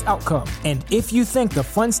wager's outcome. And if you think the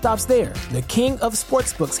fun stops there, the king of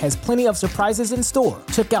sportsbooks has plenty of surprises in store.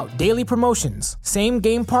 Check out daily promotions,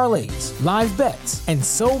 same-game parlays, live bets, and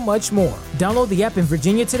so much more. Download the app in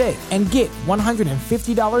Virginia today and get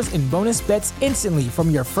 $150 in bonus bets instantly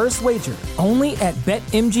from your first wager. Only at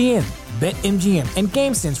BetMGM. BetMGM and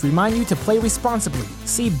GameSense remind you to play responsibly.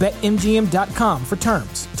 See BetMGM.com for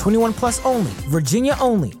terms. 21 plus only. Virginia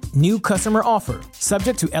only. New customer offer.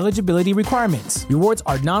 Subject to eligibility requirements. Rewards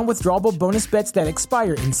are non-withdrawable bonus bets that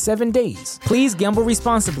expire in 7 days. Please gamble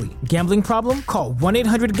responsibly. Gambling problem? Call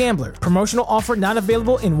 1-800-GAMBLER. Promotional offer not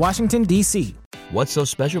available in Washington, D.C. What's so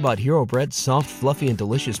special about Hero Bread's soft, fluffy, and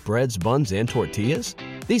delicious breads, buns, and tortillas?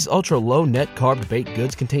 These ultra-low net-carb baked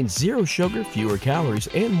goods contain zero sugar, fewer calories,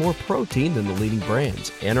 and more protein than the leading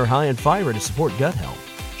brands, and are high in fiber to support gut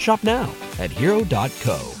health. Shop now at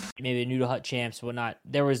Hero.co. Maybe new to Hut Champs, whatnot.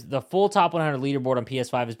 There was the full top 100 leaderboard on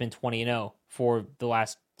PS5 has been 20-0 for the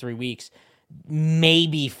last 3 weeks.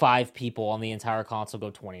 Maybe 5 people on the entire console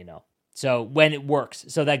go 20-0. So when it works,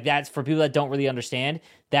 so that's for people that don't really understand.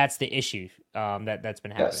 That's the issue that's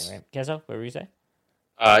been happening. Yes. Right? Kesso, what were you say?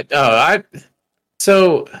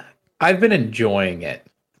 So I've been enjoying it.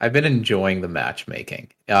 I've been enjoying the matchmaking.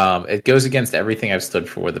 It goes against everything I've stood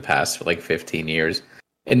for the past 15 years.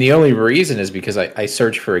 And the only reason is because I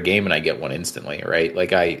search for a game and I get one instantly, right?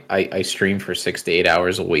 I stream for 6 to 8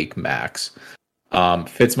 hours a week max.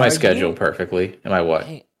 Fits my schedule perfectly. Am I what?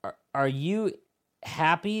 Hey, are you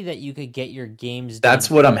happy that you could get your games done?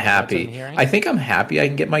 That's what I'm happy. I think I'm happy I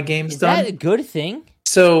can get my games done. Is that a good thing?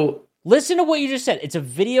 So listen to what you just said. It's a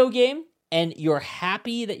video game and you're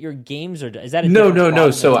happy that your games are done. Is that a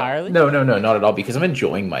no? So entirely? No, not at all. Because I'm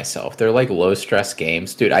enjoying myself. They're low stress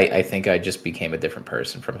games, dude. I think I just became a different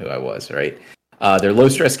person from who I was. Right? They're low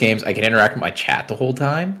stress games. I can interact with my chat the whole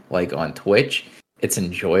time, on Twitch. It's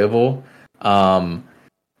enjoyable.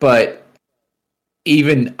 But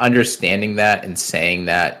even understanding that and saying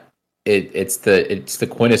that, it's the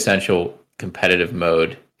quintessential competitive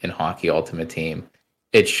mode in Hockey Ultimate Team.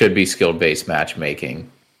 It should be skill-based matchmaking.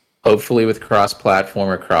 Hopefully with cross-platform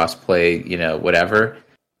or cross-play, whatever,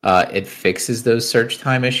 it fixes those search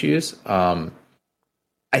time issues.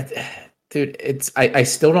 Dude, I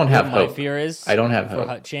still don't have hope. My fear is I don't have for hope.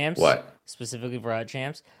 Hut Champs. What? Specifically for Hut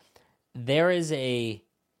Champs, there is this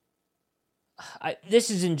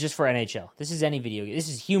isn't just for NHL. This is any video game. This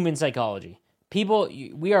is human psychology. People,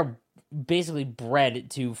 we are basically bred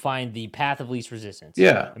to find the path of least resistance.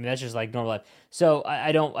 Yeah. I mean, that's just like normal life. So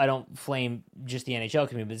I don't flame just the NHL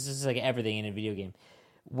community, but this is like everything in a video game.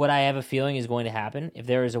 What I have a feeling is going to happen, if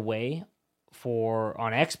there is a way for,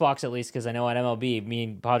 on Xbox at least, because I know on MLB, me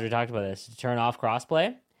and Padre talked about this, to turn off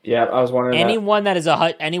crossplay. Yeah, I was wondering anyone that is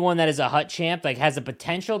a Hut champ, like has the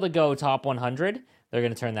potential to go top 100, they're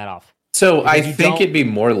going to turn that off. So I think it'd be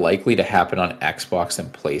more likely to happen on Xbox than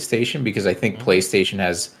PlayStation, because I think PlayStation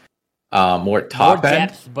has more top end,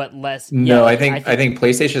 depth, but less. No, I think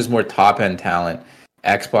PlayStation has more top end talent.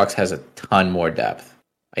 Xbox has a ton more depth.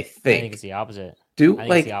 I think it's the opposite. Dude,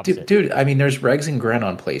 I mean, there's Regs and Gren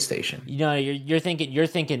on PlayStation. You know, you're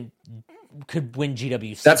thinking could win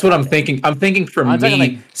GWC. That's what I'm thinking. I'm thinking for me,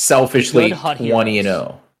 like, selfishly,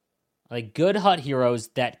 20-0. Like good Hut heroes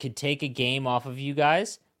that could take a game off of you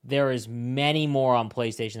guys. There is many more on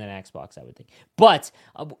PlayStation than Xbox, I would think. But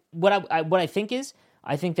what I think is,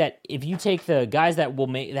 I think that if you take the guys that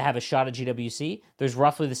have a shot at GWC, there's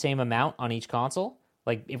roughly the same amount on each console.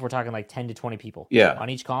 Like if we're talking like 10 to 20 people on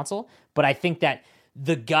each console. But I think that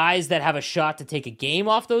the guys that have a shot to take a game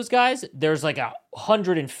off those guys, there's like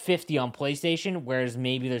 150 on PlayStation, whereas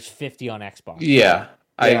maybe there's 50 on Xbox. Yeah,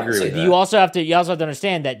 I agree with that. You also have to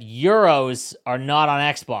understand that Euros are not on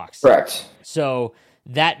Xbox. Correct. So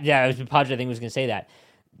Padre, I think was going to say that.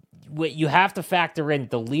 What you have to factor in,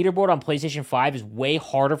 the leaderboard on PlayStation 5 is way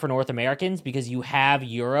harder for North Americans because you have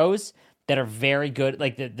Euros that are very good.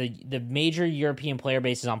 Like the major European player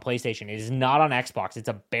base is on PlayStation. It is not on Xbox. It's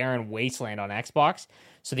a barren wasteland on Xbox.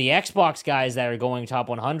 So the Xbox guys that are going top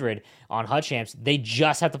 100 on Hut Champs, they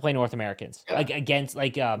just have to play North Americans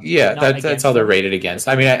that's how they're rated against.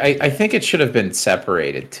 I mean, I think it should have been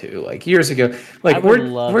separated too, like years ago. Like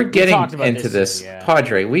we're getting into this,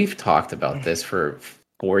 Padre. We've talked about this for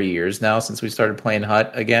 4 years now since we started playing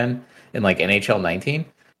Hut again in like NHL 19.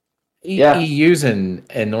 EUs in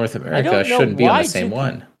North America shouldn't be on the same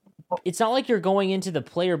one. It's not like you're going into the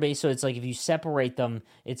player base, so it's like if you separate them,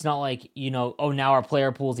 it's not like, now our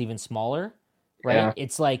player pool is even smaller, right? Yeah.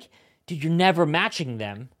 It's like, dude, you're never matching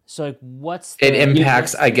them. So like, it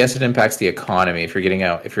impacts the economy if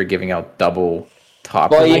you're giving out double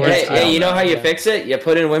top. Well, you know how you fix it? You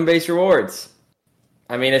put in win-based rewards.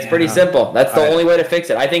 I mean, it's pretty simple. That's the only way to fix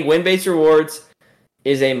it. I think win-based rewards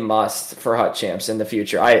is a must for Hut Champs in the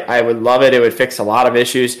future. I would love it. It would fix a lot of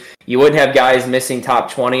issues. You wouldn't have guys missing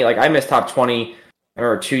top 20. Like I missed top 20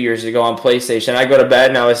 or 2 years ago on PlayStation. I go to bed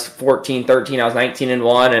and I was 14, 13. I was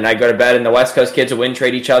 19-1, and I go to bed and the West Coast kids would win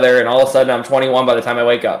trade each other, and all of a sudden I'm 21 by the time I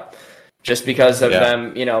wake up, just because of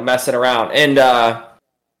them, messing around. And I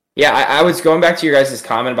was going back to your guys'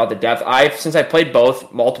 comment about the depth. Since I played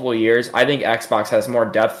both multiple years, I think Xbox has more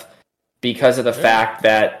depth because of the fact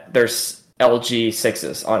that there's LG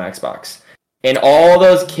 6s on Xbox. And all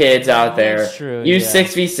those kids out there,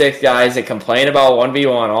 6v6 guys that complain about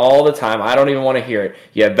 1v1 all the time. I don't even want to hear it.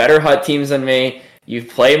 You have better Hut teams than me. You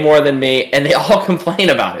play more than me. And they all complain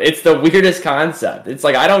about it. It's the weirdest concept. It's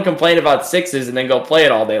like I don't complain about 6s and then go play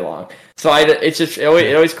it all day long. So it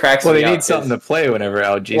always cracks me up. Well, they need something to play whenever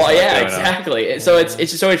LG's exactly. So it's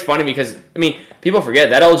just always funny because, I mean, people forget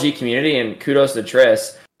that LG community, and kudos to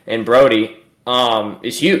Tris and Brody,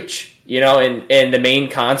 is huge. In the main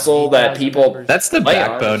console that people... That's the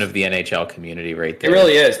backbone of the NHL community right there. It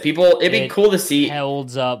really is. It'd be cool to see... It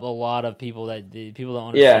holds up a lot of people that people don't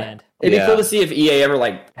understand. It'd be cool to see if EA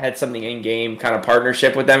ever had something in-game kind of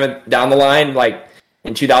partnership with them down the line, like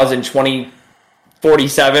in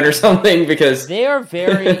 2047 or something, because... They are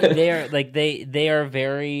very... they are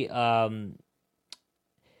very...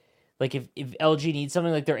 Like if LG needs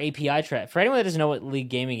something like their API track, for anyone that doesn't know what League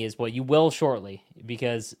Gaming is, well, you will shortly,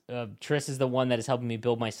 because Tris is the one that is helping me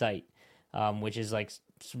build my site, which is like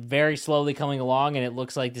very slowly coming along, and it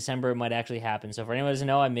looks like December it might actually happen. So for anyone that doesn't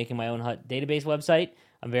know, I'm making my own Hut database website.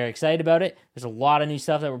 I'm very excited about it. There's a lot of new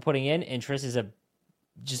stuff that we're putting in, and Tris is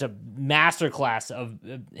just a masterclass of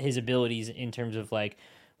his abilities in terms of like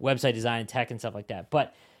website design and tech and stuff like that.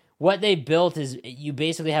 But what they built is you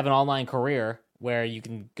basically have an online career where you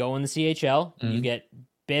can go in the CHL, you get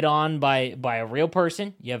bid on by a real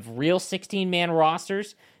person, you have real 16-man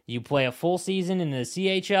rosters, you play a full season in the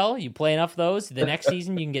CHL, you play enough of those, the next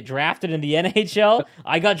season you can get drafted in the NHL.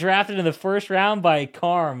 I got drafted in the first round by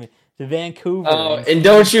Carm The Vancouver. Oh, and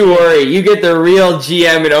don't you worry, you get the real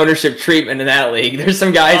GM and ownership treatment in that league. There's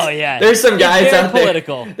some guys. Oh, yeah. There's some guys out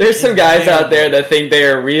political. there. There's some guys out there that think they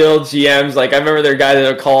are real GMs. Like I remember there are guys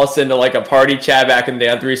that would call us into like a party chat back in the day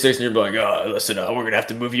on 360, and you're like, "Oh, listen, we're gonna have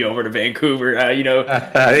to move you over to Vancouver." They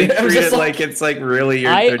treat it like it's like really.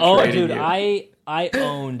 I owned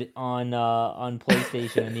on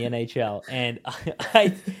PlayStation in the NHL, and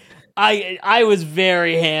I was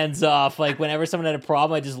very hands off. Like whenever someone had a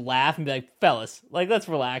problem, I just laugh and be like, "Fellas, like let's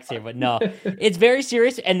relax here." But no, it's very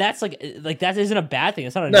serious, and that's like that isn't a bad thing.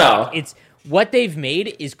 It's not It's what they've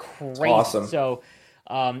made is crazy. Awesome. So,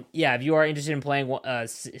 if you are interested in playing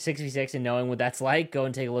 6v6 and knowing what that's like, go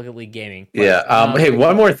and take a look at League Gaming. But, hey,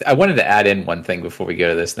 one more. I wanted to add in one thing before we go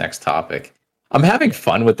to this next topic. I'm having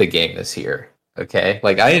fun with the game this year. Okay,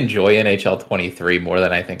 like I enjoy NHL 23 more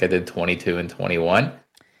than I think I did 22 and 21.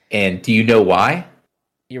 And do you know why?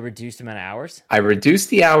 You reduced amount of hours? I reduced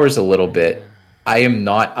the hours a little bit. I'm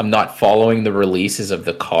not following the releases of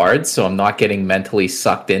the cards, so I'm not getting mentally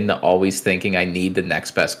sucked into always thinking I need the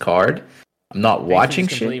next best card. I'm not watching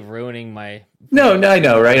shit. Completely ruining my. No, I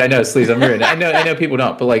know, right? I know, Sleaze, I'm ruining. I know people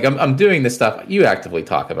don't, but like I'm doing this stuff. You actively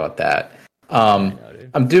talk about that.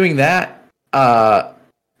 I'm doing that,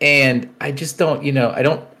 and I just don't.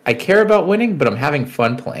 I care about winning, but I'm having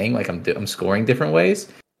fun playing. Like I'm scoring different ways.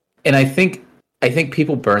 And I think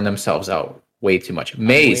people burn themselves out way too much.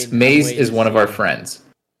 Maze is one of our friends.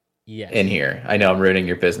 Yes. In here, I know I'm ruining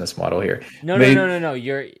your business model here. No.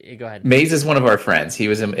 You're go ahead. Maze is one of our friends. He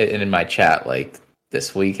was in my chat like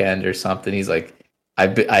this weekend or something. He's like, I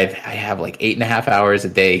have like 8.5 hours a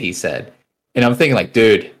day. He said, and I'm thinking like,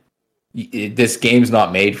 dude, this game's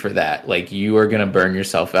not made for that. Like you are gonna burn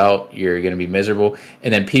yourself out. You're gonna be miserable.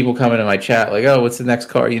 And then people come into my chat like, oh, what's the next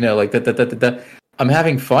card? Like that. I'm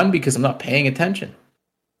having fun because I'm not paying attention.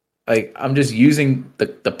 Like I'm just using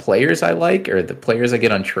the players I like or the players I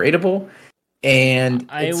get untradeable, and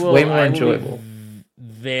it's way more enjoyable.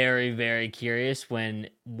 Very, very curious when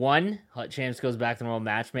Hut Champs goes back to normal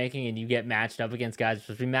matchmaking and you get matched up against guys you're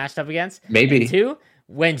supposed to be matched up against. Maybe. And 2,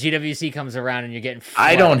 when GWC comes around and you're getting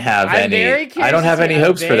flooded. I don't have any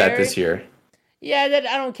hopes for that this year. Yeah,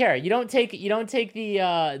 I don't care. You don't take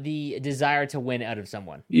the desire to win out of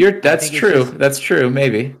someone. That's true. That's true.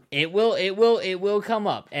 Maybe it will come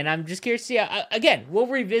up, and I'm just curious to see. Again, we'll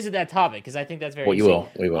revisit that topic because I think that's very. We will.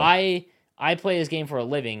 I play this game for a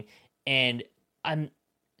living, and I'm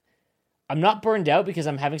not burned out because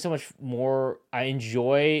I'm having so much more. I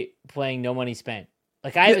enjoy playing No Money Spent.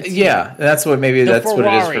 Like I have a team. Yeah, that's what what it is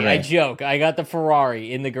for me. I joke. I got the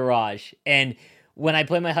Ferrari in the garage, and when I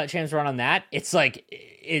play my Hut Champs run on that, it's like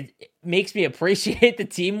it makes me appreciate the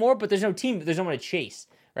team more, but there's no team, there's no one to chase,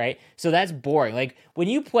 right? So that's boring. Like when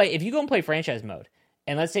you play, if you go and play franchise mode,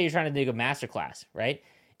 and let's say you're trying to do a masterclass, right?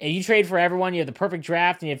 And you trade for everyone, you have the perfect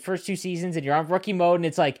draft, and you have first 2 seasons, and you're on rookie mode, and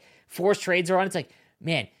it's like forced trades are on. It's like,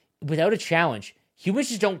 man, without a challenge, humans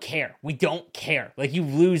just don't care. We don't care. Like you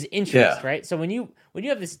lose interest, right? So when you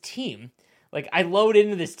have this team. Like, I load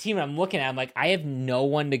into this team, and I'm looking at it, I'm like, I have no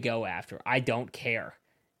one to go after. I don't care.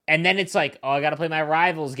 And then it's like, oh, I got to play my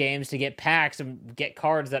rivals games to get packs and get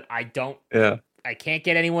cards that I don't... Yeah. I can't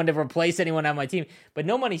get anyone to replace anyone on my team. But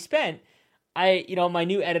No Money Spent, my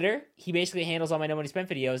new editor, he basically handles all my No Money Spent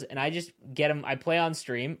videos, and I just get him... I play on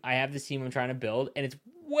stream. I have this team I'm trying to build, and it's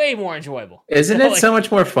way more enjoyable. Isn't it so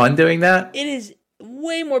much more fun doing that? It is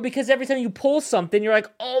way more, because every time you pull something, you're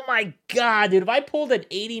like, oh my God, dude, if I pulled an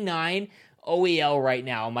 89... OEL right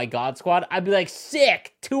now on my God Squad, I'd be like,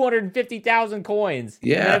 sick, 250,000 coins.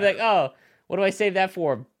 Yeah. And I'd be like, oh, what do I save that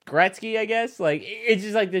for? Gretzky, I guess? Like, it's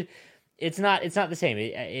just like, it's not the same.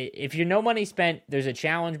 If you're No Money Spent, there's a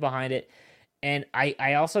challenge behind it. And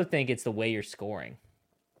I also think it's the way you're scoring.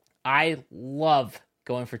 I love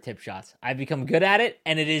going for tip shots. I've become good at it,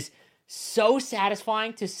 and it is so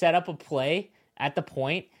satisfying to set up a play at the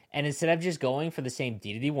point, and instead of just going for the same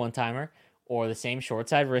D-to-D one-timer or the same short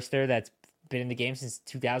side wrister that's been in the game since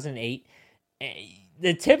 2008.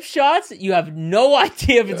 The tip shots, you have no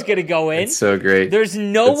idea if it's going to go in. It's so great. There's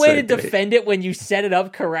no way to defend it when you set it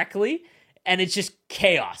up correctly, and it's just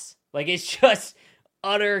chaos. Like, it's just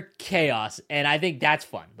utter chaos, and I think that's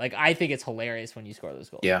fun. Like, I think it's hilarious when you score those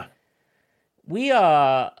goals. Yeah.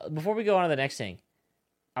 Before we go on to the next thing,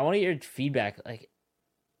 I want to hear your feedback. Like,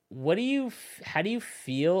 how do you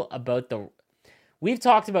feel about the... We've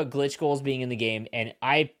talked about glitch goals being in the game, and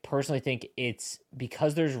I personally think it's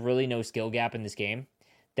because there's really no skill gap in this game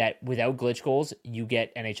that without glitch goals, you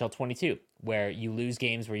get NHL 22, where you lose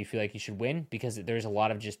games where you feel like you should win because there's a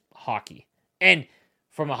lot of just hockey. And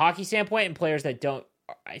from a hockey standpoint, and players that don't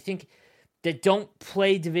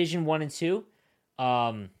play Division 1 and 2,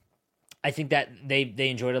 I think that they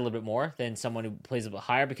enjoyed it a little bit more than someone who plays a bit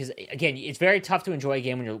higher because again, it's very tough to enjoy a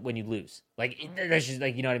game when you lose. Like that's just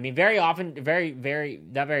like, you know what I mean. Very often, not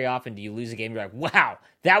very often do you lose a game. You're like, wow,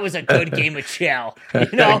 that was a good game of chill. You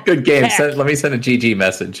know, good game. Let me send a GG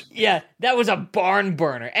message. Yeah, that was a barn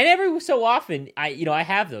burner. And every so often, I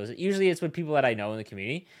have those. Usually, it's with people that I know in the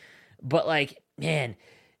community. But like, man.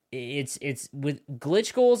 It's with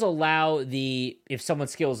glitch goals allow if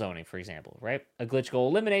someone's skill zoning, for example, right? A glitch goal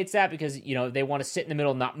eliminates that because, they want to sit in the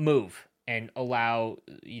middle, not move, and allow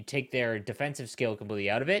you take their defensive skill completely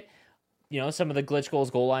out of it. Some of the glitch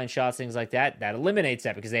goals, goal line shots, things like that eliminates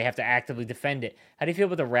that because they have to actively defend it. How do you feel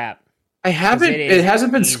about the wrap? It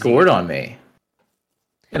hasn't been scored on me.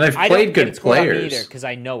 And I've played good players either because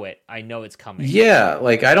I know it. I know it's coming. Yeah,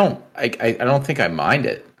 like I don't think I mind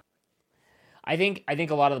it. I think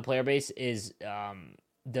a lot of the player base doesn't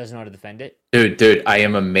know how to defend it. Dude, I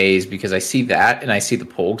am amazed because I see that and I see the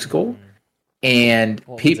Pogues goal, and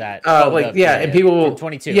people and people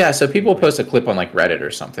 22. Yeah, so people post a clip on like Reddit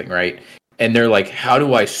or something, right? And they're like, "How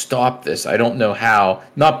do I stop this? I don't know how."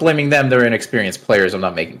 Not blaming them; they're inexperienced players. I'm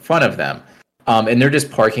not making fun of them. And they're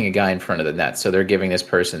just parking a guy in front of the net, so they're giving this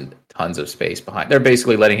person tons of space behind. They're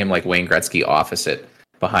basically letting him like Wayne Gretzky opposite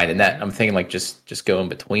behind the net. I'm thinking like just go in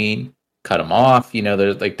between. Cut them off,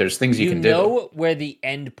 there's things you can do. You know where the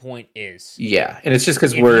end point is. Yeah, and it's just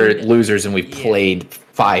because we're losers and we've played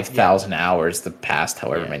 5,000 hours the past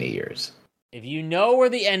however many years. If you know where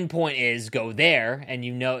the end point is, go there, and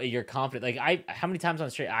you're confident. Like how many times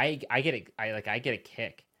on straight I get a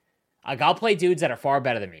kick. Like I'll play dudes that are far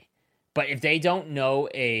better than me, but if they don't know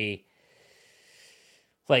if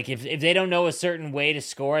they don't know a certain way to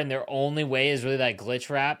score and their only way is really that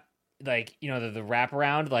glitch wrap. Like, the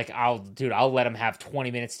wraparound, like, I'll let them have 20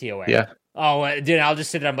 minutes TOA. Yeah. Oh, dude, I'll just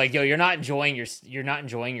sit there. I'm like, yo, you're not enjoying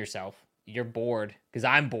yourself. You're bored because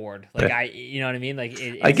I'm bored. Like, you know what I mean? Like,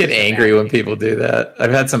 I get angry when people do that. I've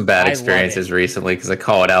had some bad experiences recently because I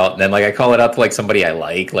call it out, and then like I call it out to like somebody I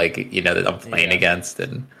like that I'm playing against,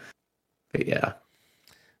 but yeah.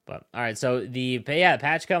 But all right, so the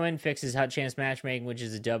patch coming fixes hut chance matchmaking, which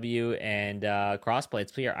is a W, and crossplay.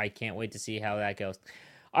 It's clear. I can't wait to see how that goes.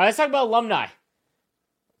 All right, let's talk about alumni.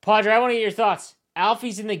 Padre, I want to get your thoughts.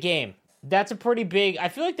 Alfie's in the game. That's a pretty big... I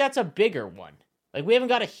feel like that's a bigger one. Like, we haven't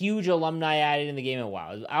got a huge alumni added in the game in a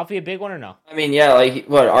while. Is Alfie a big one or no? I mean, yeah, like,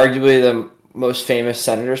 arguably the most famous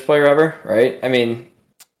Senators player ever, right? I mean...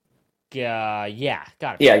 yeah,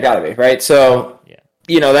 gotta be. Yeah, gotta be, right? So,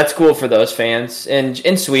 that's cool for those fans. And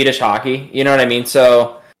in Swedish hockey, you know what I mean?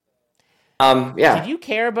 So... yeah. Did you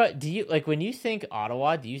care about? When you think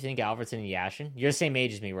Ottawa? Do you think Alfredsson and Yashin? You're the same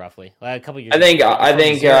age as me, roughly. Like a couple years. I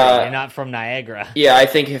think. You're not from Niagara. Yeah, I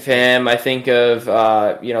think of him. I think of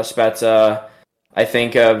Spezza. I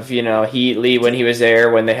think of Heatley when he was there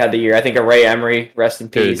when they had the year. I think of Ray Emery. Rest in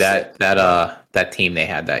peace. Dude, that team they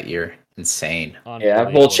had that year, insane. Yeah,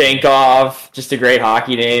 Volchenkov, just a great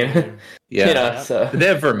hockey name. Yeah, so did they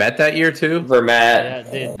have Vermette that year too? Vermette,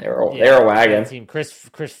 they were a wagon. Team. Chris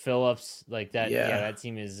Phillips, like that. Yeah, that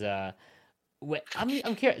team is.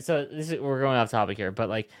 I'm curious. So we're going off topic here,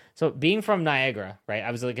 but so being from Niagara, right?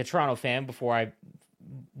 I was like a Toronto fan before I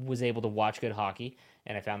was able to watch good hockey,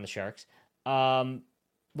 and I found the Sharks.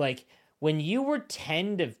 Like when you were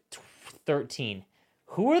 10 to 13.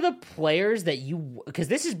 Who are the players that because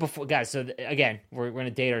this is before, guys, so again, we're going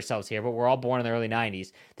to date ourselves here, but we're all born in the early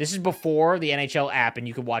 90s. This is before the NHL app and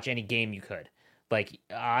you could watch any game you could. Like,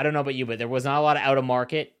 I don't know about you, but there was not a lot of out of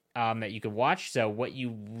market that you could watch, so what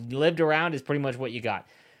you lived around is pretty much what you got.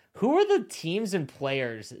 Who are the teams and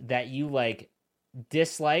players that you,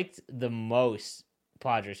 disliked the most?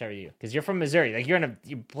 Padres, start with you, because you're from Missouri. Like you're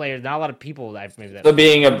player. Not a lot of people that maybe that. So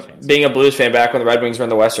being a Blues fan back when the Red Wings were in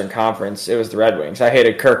the Western Conference, it was the Red Wings. I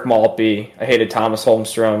hated Kirk Maltby. I hated Thomas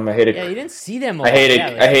Holmstrom. I hated. Yeah, you didn't see them. I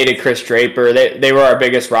hated Chris Draper. They were our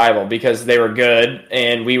biggest rival because they were good,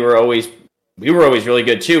 and we were always really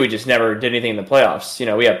good too. We just never did anything in the playoffs.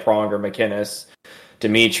 We had Pronger, McInnes,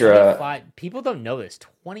 Dimitra. People don't know this.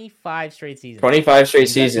 25 straight seasons. 25 straight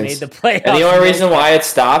seasons. Made the playoffs. And the only reason why it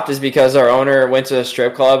stopped is because our owner went to a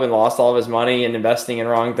strip club and lost all of his money and investing in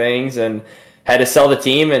wrong things and had to sell the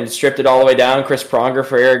team and stripped it all the way down. Chris Pronger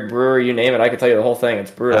for Eric Brewer, you name it. I could tell you the whole thing.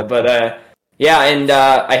 It's brutal. But I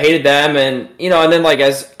hated them. And, and then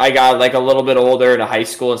as I got a little bit older into high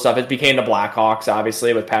school and stuff, it became the Blackhawks,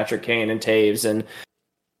 obviously, with Patrick Kane and Taves and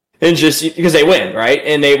just because they win, right?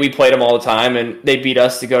 And we played them all the time, and they beat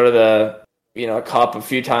us to go to the cup a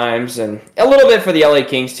few times, and a little bit for the LA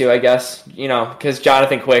Kings too, I guess. Because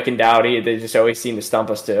Jonathan Quick and Doughty, they just always seem to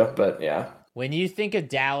stump us too. But yeah. When you think of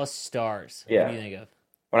Dallas Stars, what do you think of?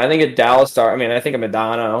 When I think of Dallas Stars, I think of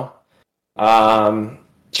Modano. I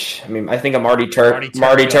mean, I think Marty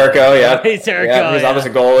Turco, yeah. Because I was a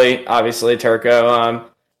goalie, obviously, Turco.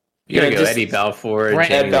 You gotta go Eddie Balfour,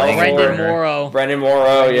 Brendan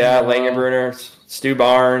Morrow, yeah, Langenbrunner, Stu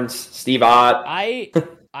Barnes, Steve Ott.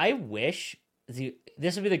 I wish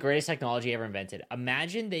this would be the greatest technology ever invented.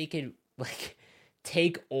 Imagine they could like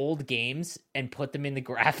take old games and put them in the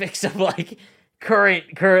graphics of like current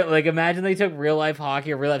like imagine they took real life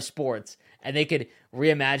hockey or real life sports and they could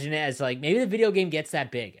reimagine it as like maybe the video game gets that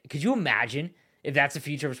big. Could you imagine if that's the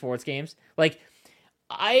future of sports games? Like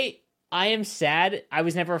I am sad. I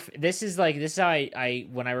was never. This is how I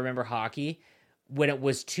when I remember hockey, when it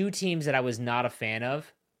was two teams that I was not a fan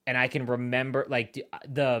of, and I can remember like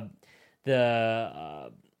the I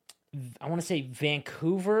want to say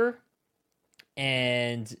Vancouver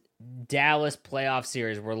and Dallas playoff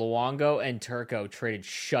series where Luongo and Turco traded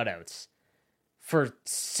shutouts for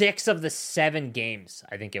 6 of the 7 games.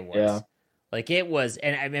 I think it was. Yeah. Like it was,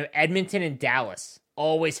 and I mean, Edmonton and Dallas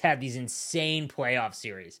always had these insane playoff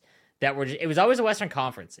series. That were it was always a Western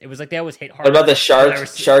Conference. It was like they always hit hard. What about the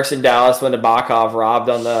Sharks? Sharks in Dallas when Nabokov robbed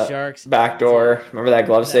on the back door. Remember that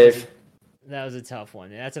glove save? That was a tough one.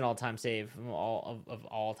 That's an all-time save of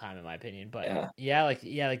all time in my opinion. But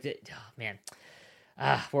man,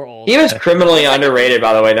 we're old. He was criminally underrated,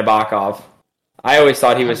 by the way, Nabokov. I always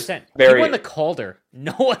thought he was 100%. Very. He won the Calder.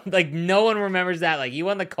 No one remembers that. Like he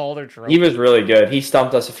won the Calder trophy. He was really good. He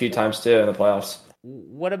stumped us a few times too in the playoffs.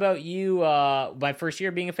 What about you? My first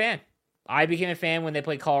year being a fan. I became a fan when they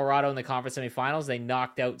played Colorado in the conference semifinals. They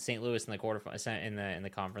knocked out St. Louis in the quarterfinals in the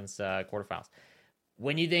conference quarterfinals.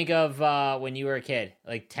 When you think of when you were a kid,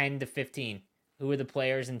 like 10 to 15, who were the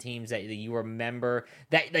players and teams that you remember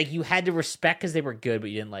that like you had to respect because they were good,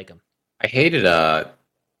 but you didn't like them? I hated.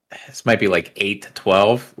 This might be like 8 to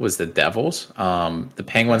 12 was the Devils. The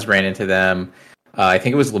Penguins ran into them. I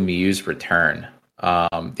think it was Lemieux's return.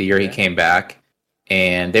 The year he came back.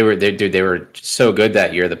 And they were so good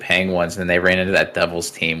that year, the Penguins, and then they ran into that Devils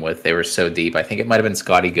team they were so deep. I think it might have been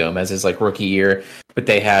Scotty Gomez's like rookie year, but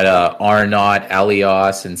they had Arnott,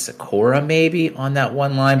 Elias, and Sikora maybe on that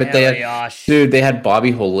one line. But they had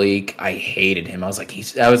Bobby Holik. I hated him. I was like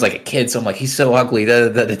a kid, so I'm like, he's so ugly.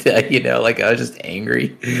 You know, like I was just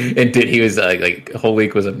angry. And he was like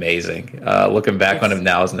Holik was amazing. Looking back on him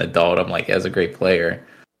now as an adult, I'm like, he was a great player.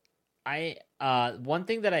 One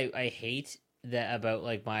thing that I hate that about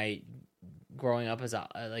like my growing up as a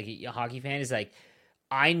hockey fan is like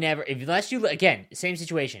I never, unless you again same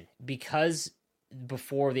situation, because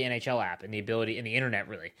before the NHL app and the ability and the internet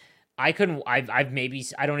really I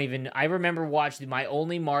remember watching my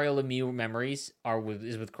only Mario Lemieux memories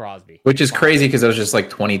is with Crosby, which is crazy because it was just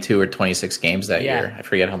like 22 or 26 games that year. I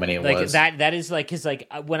forget how many it was. That is like because like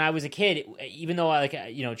when I was a kid, even though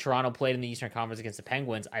Toronto played in the Eastern Conference against the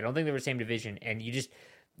Penguins, I don't think they were the same division, and you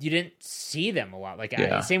didn't see them a lot. Like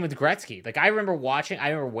same with Gretzky. Like I remember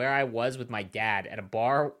where I was with my dad at a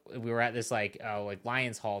bar. We were at this like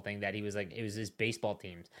Lions Hall thing that he was like, it was his baseball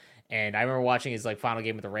teams. And I remember watching his like final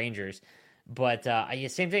game with the Rangers. But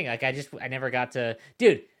same thing. Like I never got to,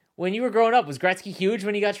 dude, when you were growing up, was Gretzky huge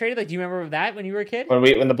when he got traded? Like, do you remember that when you were a kid?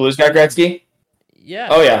 When the Blues got Gretzky? Yeah.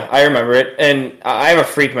 Oh yeah, I remember it. And I have a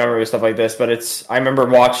freak memory with stuff like this, but I remember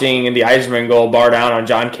watching in the Yzerman goal bar down on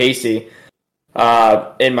John Casey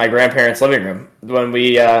in my grandparents' living room when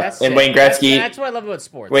Wayne Gretzky. That's what I love about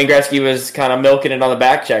sports. Wayne Gretzky was kind of milking it on the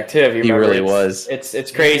back check too. If you remember, he really was.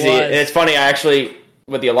 It's crazy. And it's funny. I actually,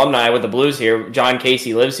 with the alumni with the Blues here, John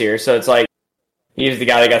Casey lives here, so it's like he was the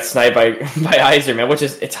guy that got sniped by Yzerman, which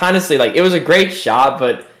is it's honestly like it was a great shot,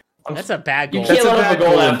 but that's a bad goal. You can't let him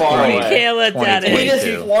go that far away. You can't let that in.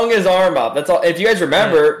 He flung his arm up. That's all. If you guys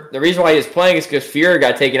remember, the reason why he was playing is because Fuhrer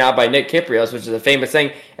got taken out by Nick Kypreos, which is a famous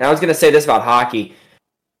thing. And I was going to say this about hockey.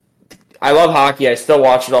 I love hockey. I still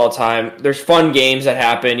watch it all the time. There's fun games that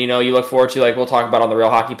happen. You look forward to, like we'll talk about on the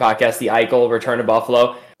Real Hockey Podcast, the Eichel return to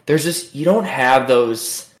Buffalo. There's just, you don't have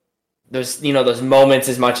those moments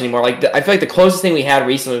as much anymore. Like I feel like the closest thing we had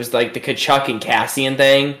recently was like the Tkachuk and Cassian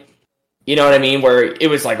thing. You know what I mean? Where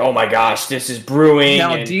it was like, oh my gosh, this is brewing.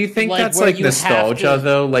 Now, do you think that's like nostalgia,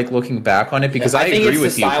 though, like looking back on it? Because I agree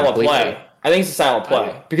with you completely. I think it's the style of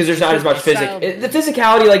play. Because there's not as much the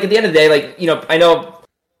physicality, like at the end of the day, like, I know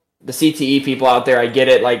the CTE people out there, I get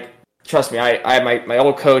it. Like, trust me, I my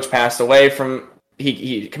old coach passed away from,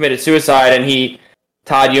 he committed suicide, and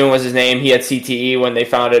Todd Ewan was his name. He had CTE when they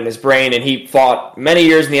found it in his brain, and he fought many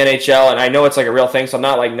years in the NHL, and I know it's like a real thing, so I'm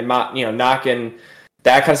not like, knocking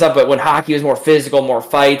that kind of stuff, but when hockey was more physical, more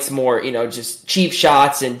fights, more, just cheap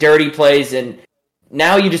shots and dirty plays, and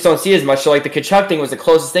now you just don't see as much. So, like, the Tkachuk thing was the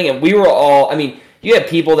closest thing, and we were all, you had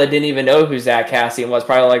people that didn't even know who Zach Cassian was,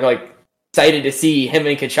 probably like excited to see him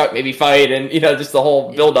and Tkachuk maybe fight, and just the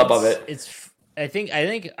whole buildup of it. I think.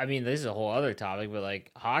 I mean, this is a whole other topic, but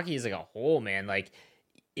like hockey is like a whole, man. Like,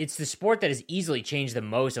 it's the sport that has easily changed the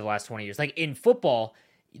most of the last 20 years. Like in football,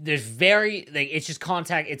 there's it's just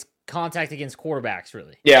contact. It's contact against quarterbacks,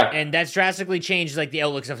 really. Yeah, and that's drastically changed like the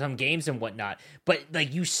outlooks of some games and whatnot. But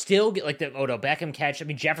like you still get like the Odell Beckham catch. I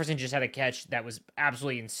mean, Jefferson just had a catch that was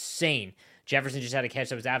absolutely insane. Jefferson just had a catch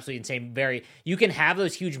that was absolutely insane. You can have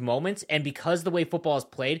those huge moments, and because the way football is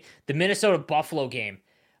played, the Minnesota Buffalo game.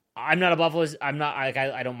 I'm not a Buffalo's. I'm not like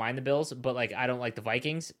I don't mind the Bills, but like I don't like the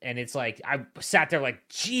Vikings, and it's like I sat there like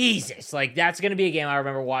Jesus, like that's gonna be a game I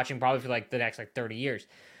remember watching probably for like the next like 30 years.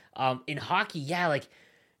 In hockey, yeah, like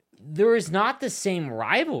there is not the same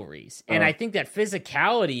rivalries, and I think that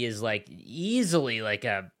physicality is like easily like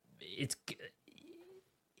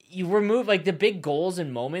you remove like the big goals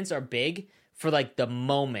and moments are big for like the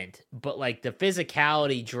moment, but like the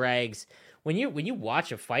physicality drags. When you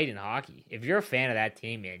watch a fight in hockey, if you're a fan of that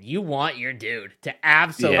team, man, you want your dude to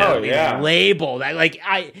absolutely label that. Like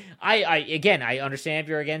I again, I understand if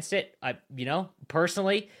you're against it.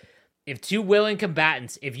 Personally, if two willing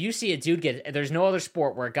combatants, if you see a dude there's no other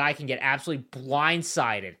sport where a guy can get absolutely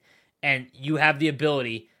blindsided, and you have the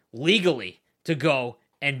ability legally to go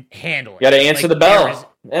and handle it. You got to answer the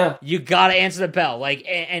bell. Yeah, you got to answer the bell. Like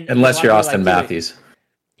and unless you're Austin Matthews.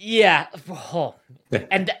 Yeah. Oh.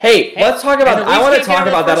 And hey, let's talk about. I want to talk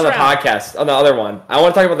about that on the podcast. On the other one, I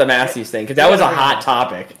want to talk about the Matthews thing because that was a hot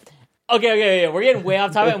topic. Okay. We're getting way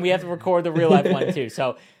off topic, and we have to record the real life one too.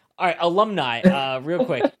 So, all right, alumni, real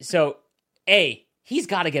quick. So, he's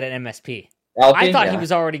got to get an MSP. Alfie? I thought he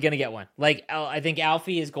was already going to get one. Like, I think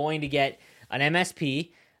Alfie is going to get an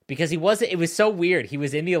MSP because it was so weird. He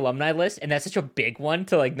was in the alumni list, and that's such a big one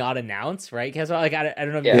to like not announce, right? Because like I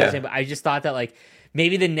don't know if you understand, but I just thought that like.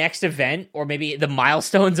 Maybe the next event or maybe the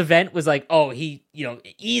Milestones event was like,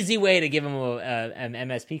 easy way to give him an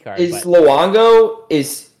MSP card. Luongo,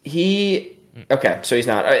 is he... Okay, so he's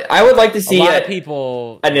not. I would like to see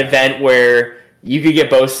an event where you could get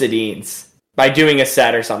both Sedins by doing a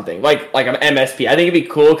set or something, like an MSP. I think it'd be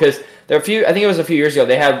cool because I think it was a few years ago,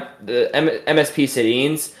 they had the MSP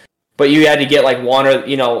Sedins, but you had to get like one or,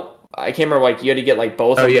 I can't remember, like, you had to get, like,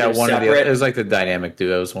 both of them one separate. Of the, it was, like, the Dynamic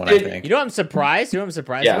Duos one, I think. You know what I'm surprised?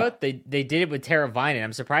 About? They did it with Tara Vinen.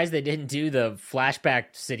 I'm surprised they didn't do the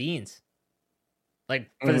flashback Sedins. Like,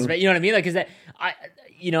 for this, you know what I mean? Like, is that... I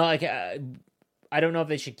don't know if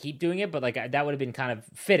they should keep doing it, but, like, that would have been kind of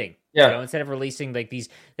fitting. Yeah. Instead of releasing, like, the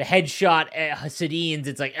headshot Sedins,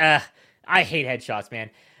 it's like, I hate headshots, man.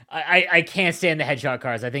 I can't stand the headshot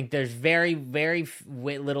cards. I think there's very, very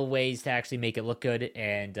little ways to actually make it look good,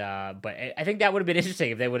 and but I think that would have been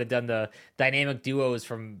interesting if they would have done the dynamic duos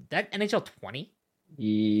from that NHL 20.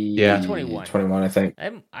 Yeah, 21. 21, I think.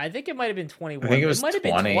 I think it might have been 21. I think it was might 20.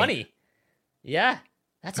 Have been 20. Yeah,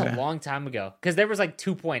 that's a long time ago because there was like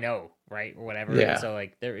 2.0, right, or whatever. Yeah. So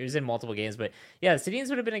like it was in multiple games, but yeah, the Sedins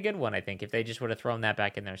would have been a good one, I think, if they just would have thrown that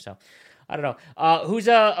back in there. So. I don't know. Who's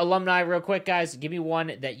a alumni, real quick, guys? Give me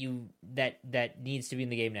one that needs to be in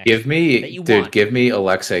the game next. Give me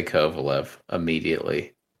Alexei Kovalev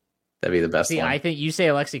immediately. That'd be the best one. I think you say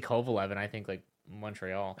Alexei Kovalev, and I think like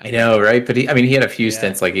Montreal. I know, right? But he had a few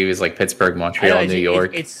stints. Like he was like Pittsburgh, Montreal, New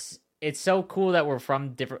York. It's so cool that we're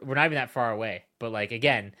from different. We're not even that far away. But like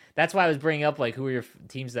again, that's why I was bringing up like who were your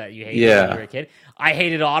teams that you hated when you were a kid. I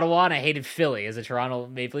hated Ottawa and I hated Philly as a Toronto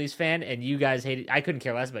Maple Leafs fan, and you guys hated. I couldn't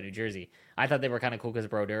care less about New Jersey. I thought they were kind of cool because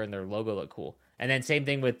Brodeur and their logo looked cool. And then same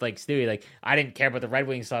thing with like Stewie. Like I didn't care about the Red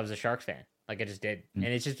Wings, so I was a Sharks fan. Like I just did, and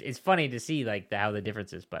it's funny to see like how the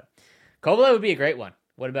difference is. But Kovalev would be a great one.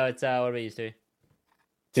 What about you, Stewie?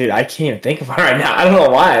 Dude, I can't even think of one right now. I don't know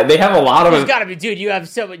why. They have a lot of them. There's got to be, dude. You have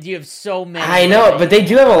so many. I know, but they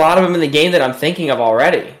do have a lot of them in the game that I'm thinking of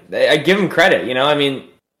already. I give them credit, I mean...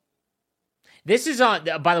 This is on...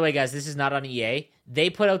 By the way, guys, this is not on EA. They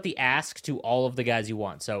put out the ask to all of the guys you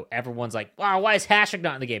want. So everyone's like, wow, why is Hashtag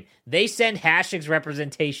not in the game? They send Hashtag's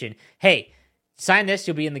representation. Hey, sign this,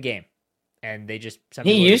 you'll be in the game. And they just...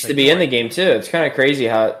 He used to be in the game, too. It's kind of crazy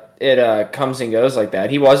how... it comes and goes like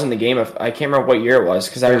that. He was in the game. I can't remember what year it was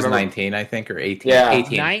because I was 19, I think, or 18. Yeah,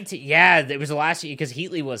 18. 19. Yeah, it was the last year because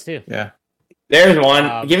Heatley was too. Yeah, there's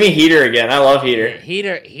one. Give me Heater again. I love Heater.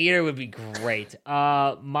 Heater would be great.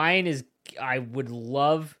 Mine is. I would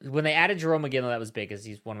love when they added Jerome McGinley. That was big because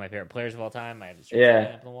he's one of my favorite players of all time. I have his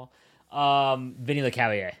up on the wall. Vinny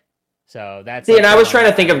Lecavalier. So that's. See, and I was trying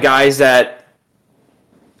to think of guys that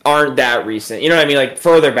aren't that recent. You know what I mean? Like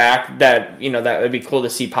further back that, that would be cool to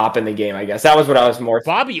see pop in the game, I guess. That was what I was more...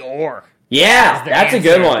 Bobby Orr. Yeah, that's a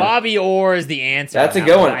good one. Bobby Orr is the answer. That's a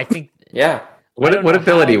good one. I think... Yeah. What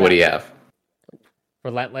ability would he have?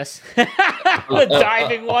 Relentless. The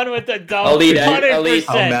diving one with the double. Elite.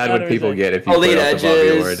 How mad would people get if you Elite put up the Bobby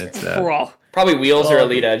Edges. Orr instead? Bro. Probably Wheels or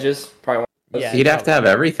Elite Edges. Probably. Yeah, He'd have to have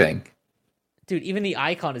everything. Dude, even the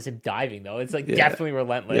icon is him diving, though. It's like definitely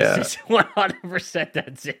Relentless. Yeah. Just 100%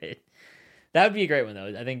 that's it. That would be a great one, though.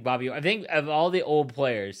 I think I think of all the old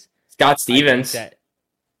players, Scott Stevens.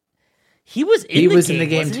 He was in the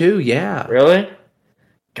game too, yeah. Really?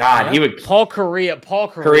 God, he would. Paul Correa.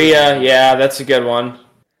 Korea, yeah, that's a good one.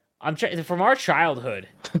 I'm trying from our childhood,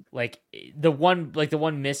 like the one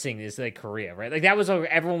missing is like Korea, right? Like that was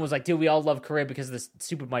everyone was like, dude, we all love Korea because of the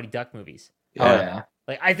Super Mighty Duck movies. Oh yeah.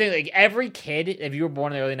 Like I think like every kid, if you were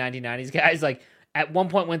born in the early 1990s, guys, like at one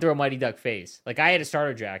point went through a Mighty Duck phase. Like I had a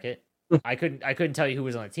starter jacket. I couldn't tell you who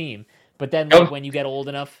was on the team, but then like, when you get old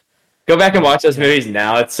enough. Go back and watch those movies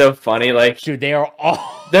now. It's so funny. Like, dude, they are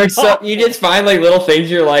all. They're so. You just find like little things.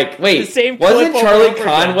 You're like, wait, the same wasn't Charlie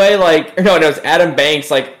Conway like? No, it was Adam Banks.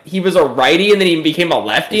 Like he was a righty and then he became a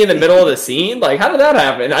lefty in the middle of the scene. Like, how did that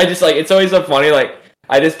happen? I just like it's always so funny. Like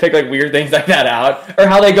I just pick like weird things like that out, or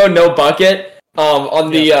how they go no bucket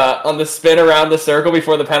on the spin around the circle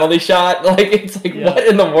before the penalty shot. Like it's like what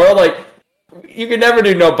in the world? Like you could never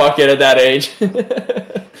do no bucket at that age.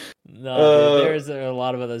 No, dude, there's a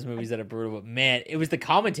lot of those movies that are brutal, but man, it was the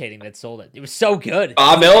commentating that sold it. It was so good.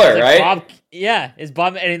 Bob Miller, like right? It's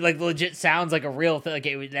Bob, and it like legit sounds like a real thing. Like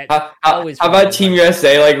it was that. How about Team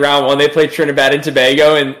USA? Like round one, they played Trinidad and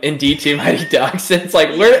Tobago in D2 Mighty Ducks. It's like,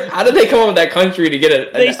 how did they come up with that country to get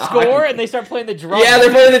it? They score and they start playing the drums. Yeah, they're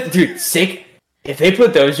playing dude. Sick. If they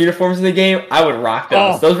put those uniforms in the game, I would rock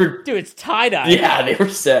those. Those were dude, it's tie-dye. Yeah, they were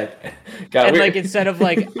sick. God, and like instead of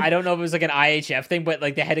like I don't know if it was like an IHF thing, but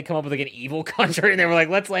like they had to come up with like an evil country, and they were like,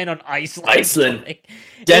 let's land on Iceland. Like,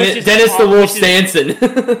 Dennis the Wolf Stanson,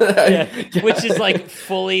 which is like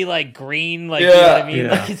fully like green, like you know what I mean?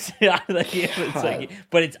 Like it's like,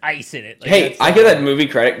 but it's ice in it. Like, hey, I give that movie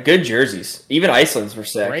credit. Good jerseys. Even Iceland's were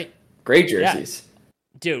sick. Great jerseys. Yeah.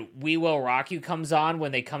 Dude, We Will Rock You comes on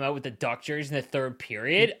when they come out with the duck jerseys in the third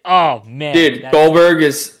period. Oh, man. Dude, Goldberg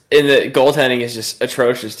is in the goaltending is just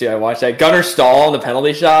atrocious, too. I watched that. Gunnar Stahl on the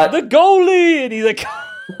penalty shot. The goalie! And he's like,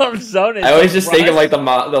 I'm zoning. I always just think of like the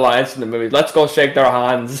lines from the movie. Let's go shake their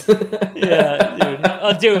hands. Yeah, dude.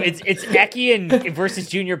 Oh, dude, it's Eki and versus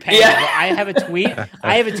Junior Pence. Yeah. I have a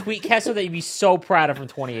tweet, Kessler, that you'd be so proud of from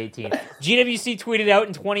 2018. GWC tweeted out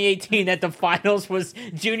in 2018 that the finals was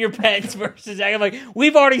Junior Pence versus Eki. I'm like,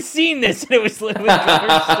 we've already seen this, and it was with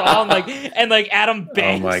Gunnar Stahl and like Adam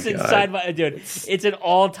Banks inside my dude. It's an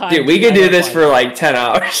all-time. Dude, we could do this for like 10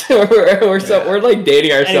 hours. we're like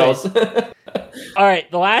dating ourselves. Anyways. All right,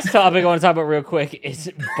 the last topic I want to talk about real quick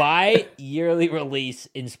is bi-yearly release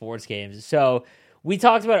in sports games. So we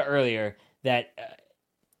talked about it earlier that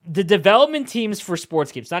the development teams for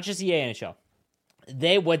sports games, not just EA and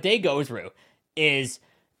NHL, what they go through is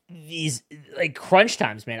these like crunch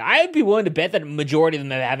times, man. I would be willing to bet that a majority of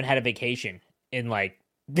them haven't had a vacation in like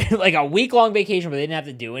a week-long vacation where they didn't have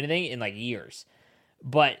to do anything in like years.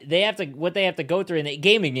 But they have to go through in the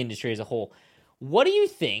gaming industry as a whole. What do you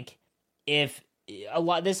think if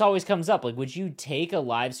this always comes up, like, would you take a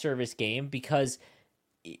live service game because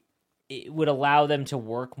it would allow them to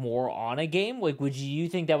work more on a game? Like, would you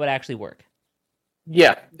think that would actually work?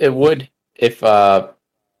 Yeah, it would. If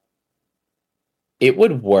it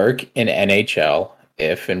would work in NHL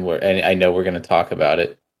and I know we're going to talk about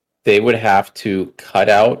it, they would have to cut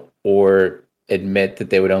out or admit that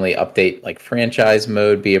they would only update like franchise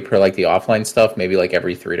mode, be it per like the offline stuff, maybe like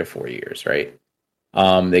every 3 to 4 years, right?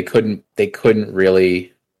 They couldn't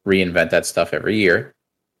really reinvent that stuff every year.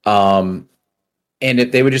 And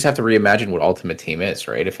if they would just have to reimagine what Ultimate Team is,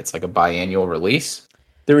 right? If it's like a biannual release,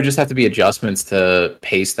 there would just have to be adjustments to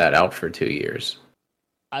pace that out for 2 years.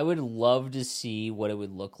 I would love to see what it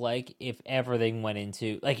would look like if everything went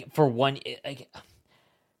into like for one. Like,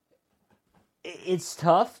 it's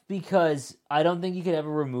tough because I don't think you could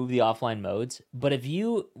ever remove the offline modes. But if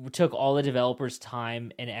you took all the developers'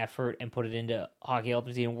 time and effort and put it into Hockey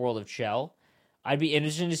Ultimate Team World of Shell, I'd be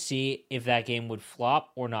interested to see if that game would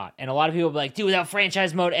flop or not. And a lot of people would be like, dude, without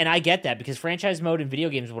franchise mode. And I get that because franchise mode in video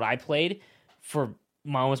games is what I played for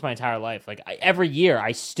almost my entire life. Like every year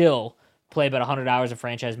I still play about 100 hours of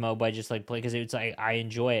franchise mode by just like play because it's like I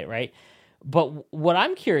enjoy it, right? But what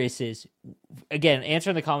I'm curious is, again,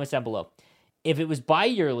 answer in the comments down below. If it was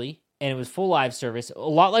bi-yearly and it was full live service, a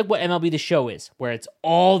lot like what MLB The Show is, where it's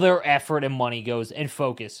all their effort and money goes and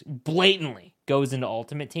focus blatantly goes into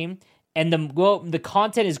Ultimate Team, and the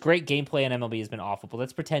content is great. Gameplay on MLB has been awful, but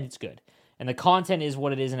let's pretend it's good. And the content is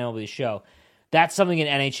what it is in MLB The Show. That's something in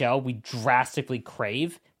NHL we drastically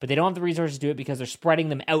crave, but they don't have the resources to do it because they're spreading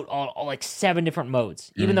them out all like 7 different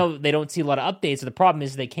modes. Even though they don't see a lot of updates, the problem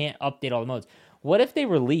is they can't update all the modes. What if they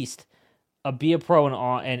released a Be a Pro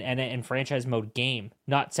and franchise mode game,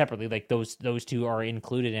 not separately, like those two are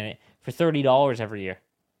included in it, for $30 every year?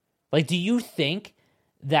 Like, do you think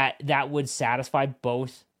that would satisfy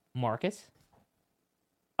both markets?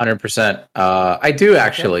 100%. I do,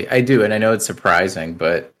 actually. I do, and I know it's surprising,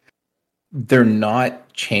 but they're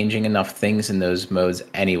not changing enough things in those modes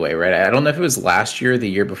anyway, right? I don't know if it was last year or the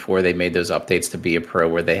year before they made those updates to Be a Pro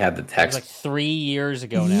where they had the text. It was like 3 years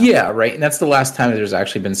ago now. Yeah, right. And that's the last time there's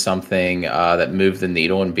actually been something that moved the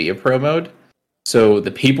needle in Be a Pro mode. So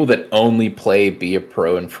the people that only play Be a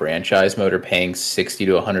Pro and franchise mode are paying $60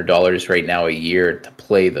 to $100 right now a year to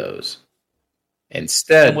play those.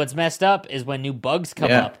 Instead, and what's messed up is when new bugs come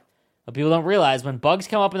up. What people don't realize, when bugs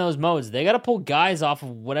come up in those modes, they got to pull guys off of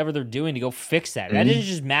whatever they're doing to go fix that. That isn't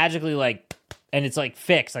just magically like, and it's like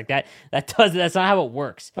fixed like that. That's not how it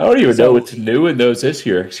works. I don't even know what's new in those this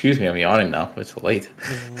year. Excuse me, I'm yawning now. It's late.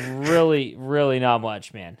 Really, really not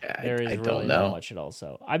much, man. There is really not much at all.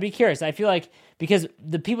 So I'd be curious. I feel like because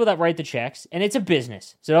the people that write the checks, and it's a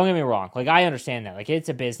business, so don't get me wrong. Like, I understand that. Like, it's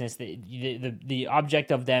a business. The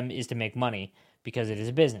object of them is to make money because it is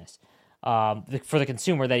a business. For the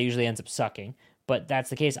consumer, that usually ends up sucking, but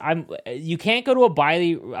that's the case. You can't go to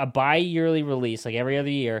a bi-yearly release like every other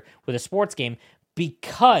year with a sports game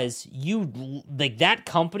because you like that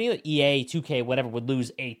company, like EA, 2K, whatever, would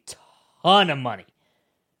lose a ton of money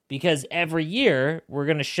because every year we're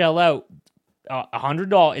gonna shell out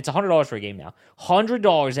 $100. It's $100 for a game now,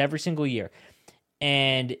 $100 every single year,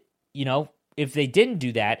 and if they didn't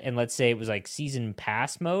do that, and let's say it was like season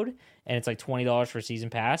pass mode, and it's like $20 for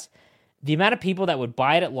season pass. The amount of people that would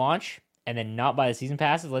buy it at launch and then not buy the season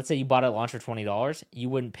passes, let's say you bought it at launch for $20, you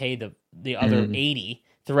wouldn't pay the other $80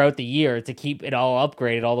 throughout the year to keep it all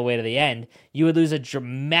upgraded all the way to the end. You would lose a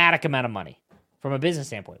dramatic amount of money from a business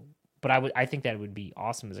standpoint. But I think that would be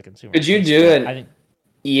awesome as a consumer. Could you do an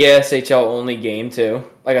ESHL only game too?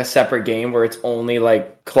 Like a separate game where it's only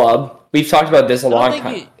like club? We've talked about this a long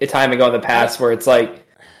time ago in the past where it's like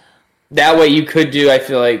that way you could do, I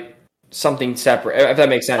feel like, something separate, if that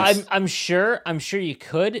makes sense. I'm sure you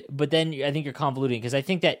could, but then I think you're convoluting because I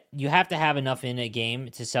think that you have to have enough in a game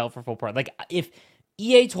to sell for full price. Like if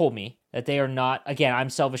EA told me that they are not, again, I'm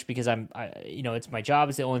selfish because it's my job.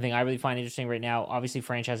 It's the only thing I really find interesting right now. Obviously,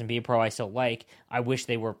 franchise and Be a Pro I still like. I wish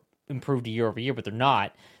they were improved year over year, but they're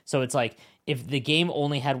not. So it's like if the game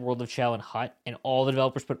only had World of Shell and HUT and all the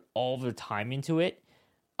developers put all their time into it,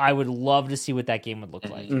 I would love to see what that game would look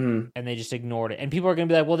like. Mm-hmm. And they just ignored it. And people are going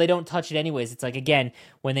to be like, well, they don't touch it anyways. It's like, again,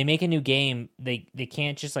 when they make a new game, they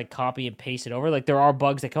can't just like copy and paste it over. Like there are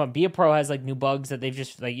bugs that come up. Be a Pro has like new bugs that they've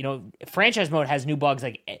just like, franchise mode has new bugs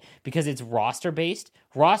like because it's roster based.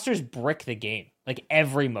 Rosters brick the game. Like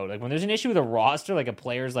every mode. Like when there's an issue with a roster, like a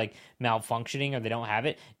player's like malfunctioning or they don't have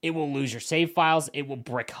it, it will lose your save files. It will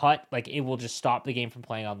brick HUT. Like it will just stop the game from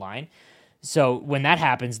playing online. So when that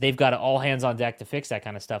happens, they've got all hands on deck to fix that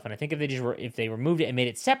kind of stuff. And I think if they removed it and made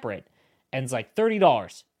it separate, and it's like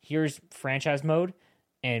 $30, here's franchise mode,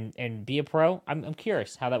 and Be a Pro, I'm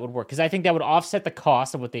curious how that would work because I think that would offset the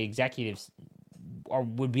cost of what the executives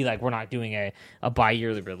would be like. We're not doing a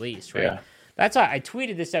bi-yearly release, right? Yeah. That's why I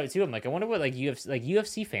tweeted this out too. I'm like, I wonder what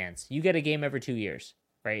UFC fans, you get a game every 2 years,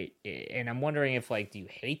 right? And I'm wondering if do you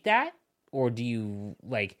hate that or do you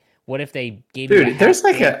like? What if they gave you? Dude, there's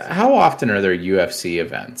how often are there UFC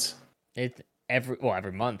events? It's every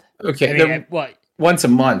month. Okay, once a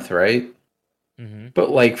month, right? Mm-hmm.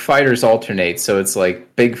 But fighters alternate, so it's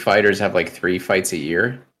like big fighters have 3 fights a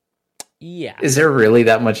year. Yeah. Is there really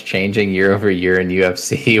that much changing year over year in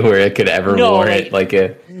UFC where it could ever warrant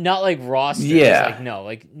not like rosters? Yeah. Not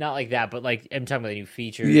like that. But I'm talking about new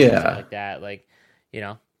features. Yeah. And stuff like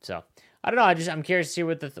that. So. I don't know. I'm curious to see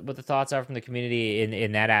what the thoughts are from the community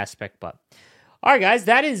in that aspect. But all right, guys,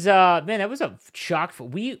 that is that was a shock.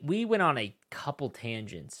 We went on a couple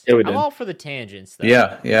tangents. Yeah, we did. I'm all for the tangents, though.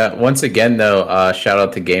 Yeah. Once again, though, shout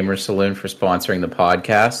out to Gamer Saloon for sponsoring the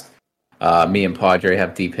podcast. Me and Padre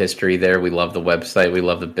have deep history there. We love the website. We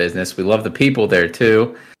love the business. We love the people there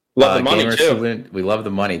too. Love the money Gamer too. Saloon, we love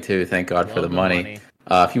the money too. Thank God for the money.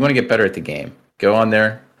 If you want to get better at the game, go on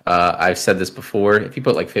there. I've said this before. If you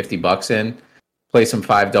put $50 in, play some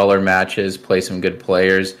 $5 matches, play some good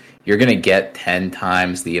players, you're going to get 10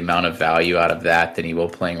 times the amount of value out of that than you will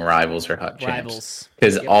playing Rivals or HUT Champs.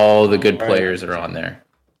 Because all the good players are on there.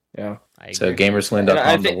 Yeah. So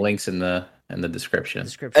gamersland.com, the links in the in the description.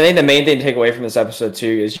 I think the main thing to take away from this episode too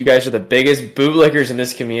is you guys are the biggest bootlickers in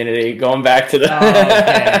this community. Going back to the,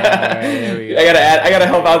 okay. I gotta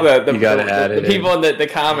help out the people in the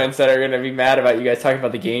comments that are gonna be mad about you guys talking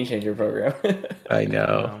about the Game Changer program. I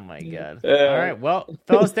know. Oh my god. All right, well,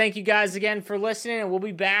 fellas, thank you guys again for listening, and we'll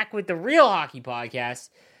be back with the Real Hockey Podcast.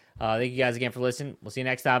 Thank you guys again for listening. We'll see you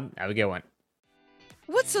next time. Have a good one.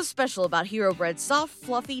 What's so special about Hero Bread's soft,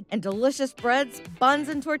 fluffy, and delicious breads, buns,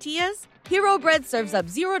 and tortillas? Hero Bread serves up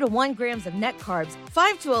 0 to 1 grams of net carbs,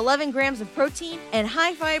 5 to 11 grams of protein, and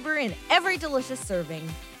high fiber in every delicious serving.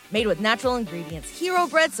 Made with natural ingredients, Hero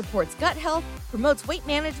Bread supports gut health, promotes weight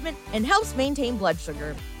management, and helps maintain blood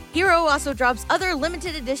sugar. Hero also drops other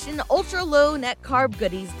limited edition ultra-low net carb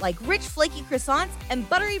goodies like rich flaky croissants and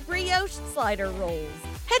buttery brioche slider rolls.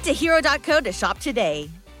 Head to hero.co to shop today.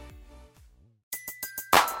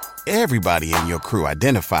 Everybody in your crew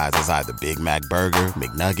identifies as either Big Mac Burger,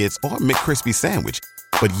 McNuggets, or McCrispy Sandwich.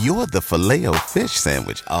 But you're the Filet-O-Fish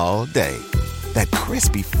Sandwich all day. That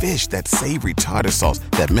crispy fish, that savory tartar sauce,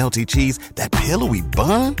 that melty cheese, that pillowy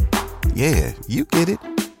bun. Yeah, you get it.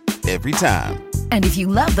 Every time. And if you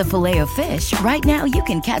love the Filet-O-Fish, right now you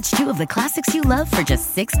can catch 2 of the classics you love for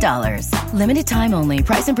just $6. Limited time only.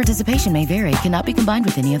 Price and participation may vary. Cannot be combined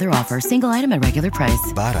with any other offer. Single item at regular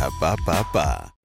price. Ba-da-ba-ba-ba.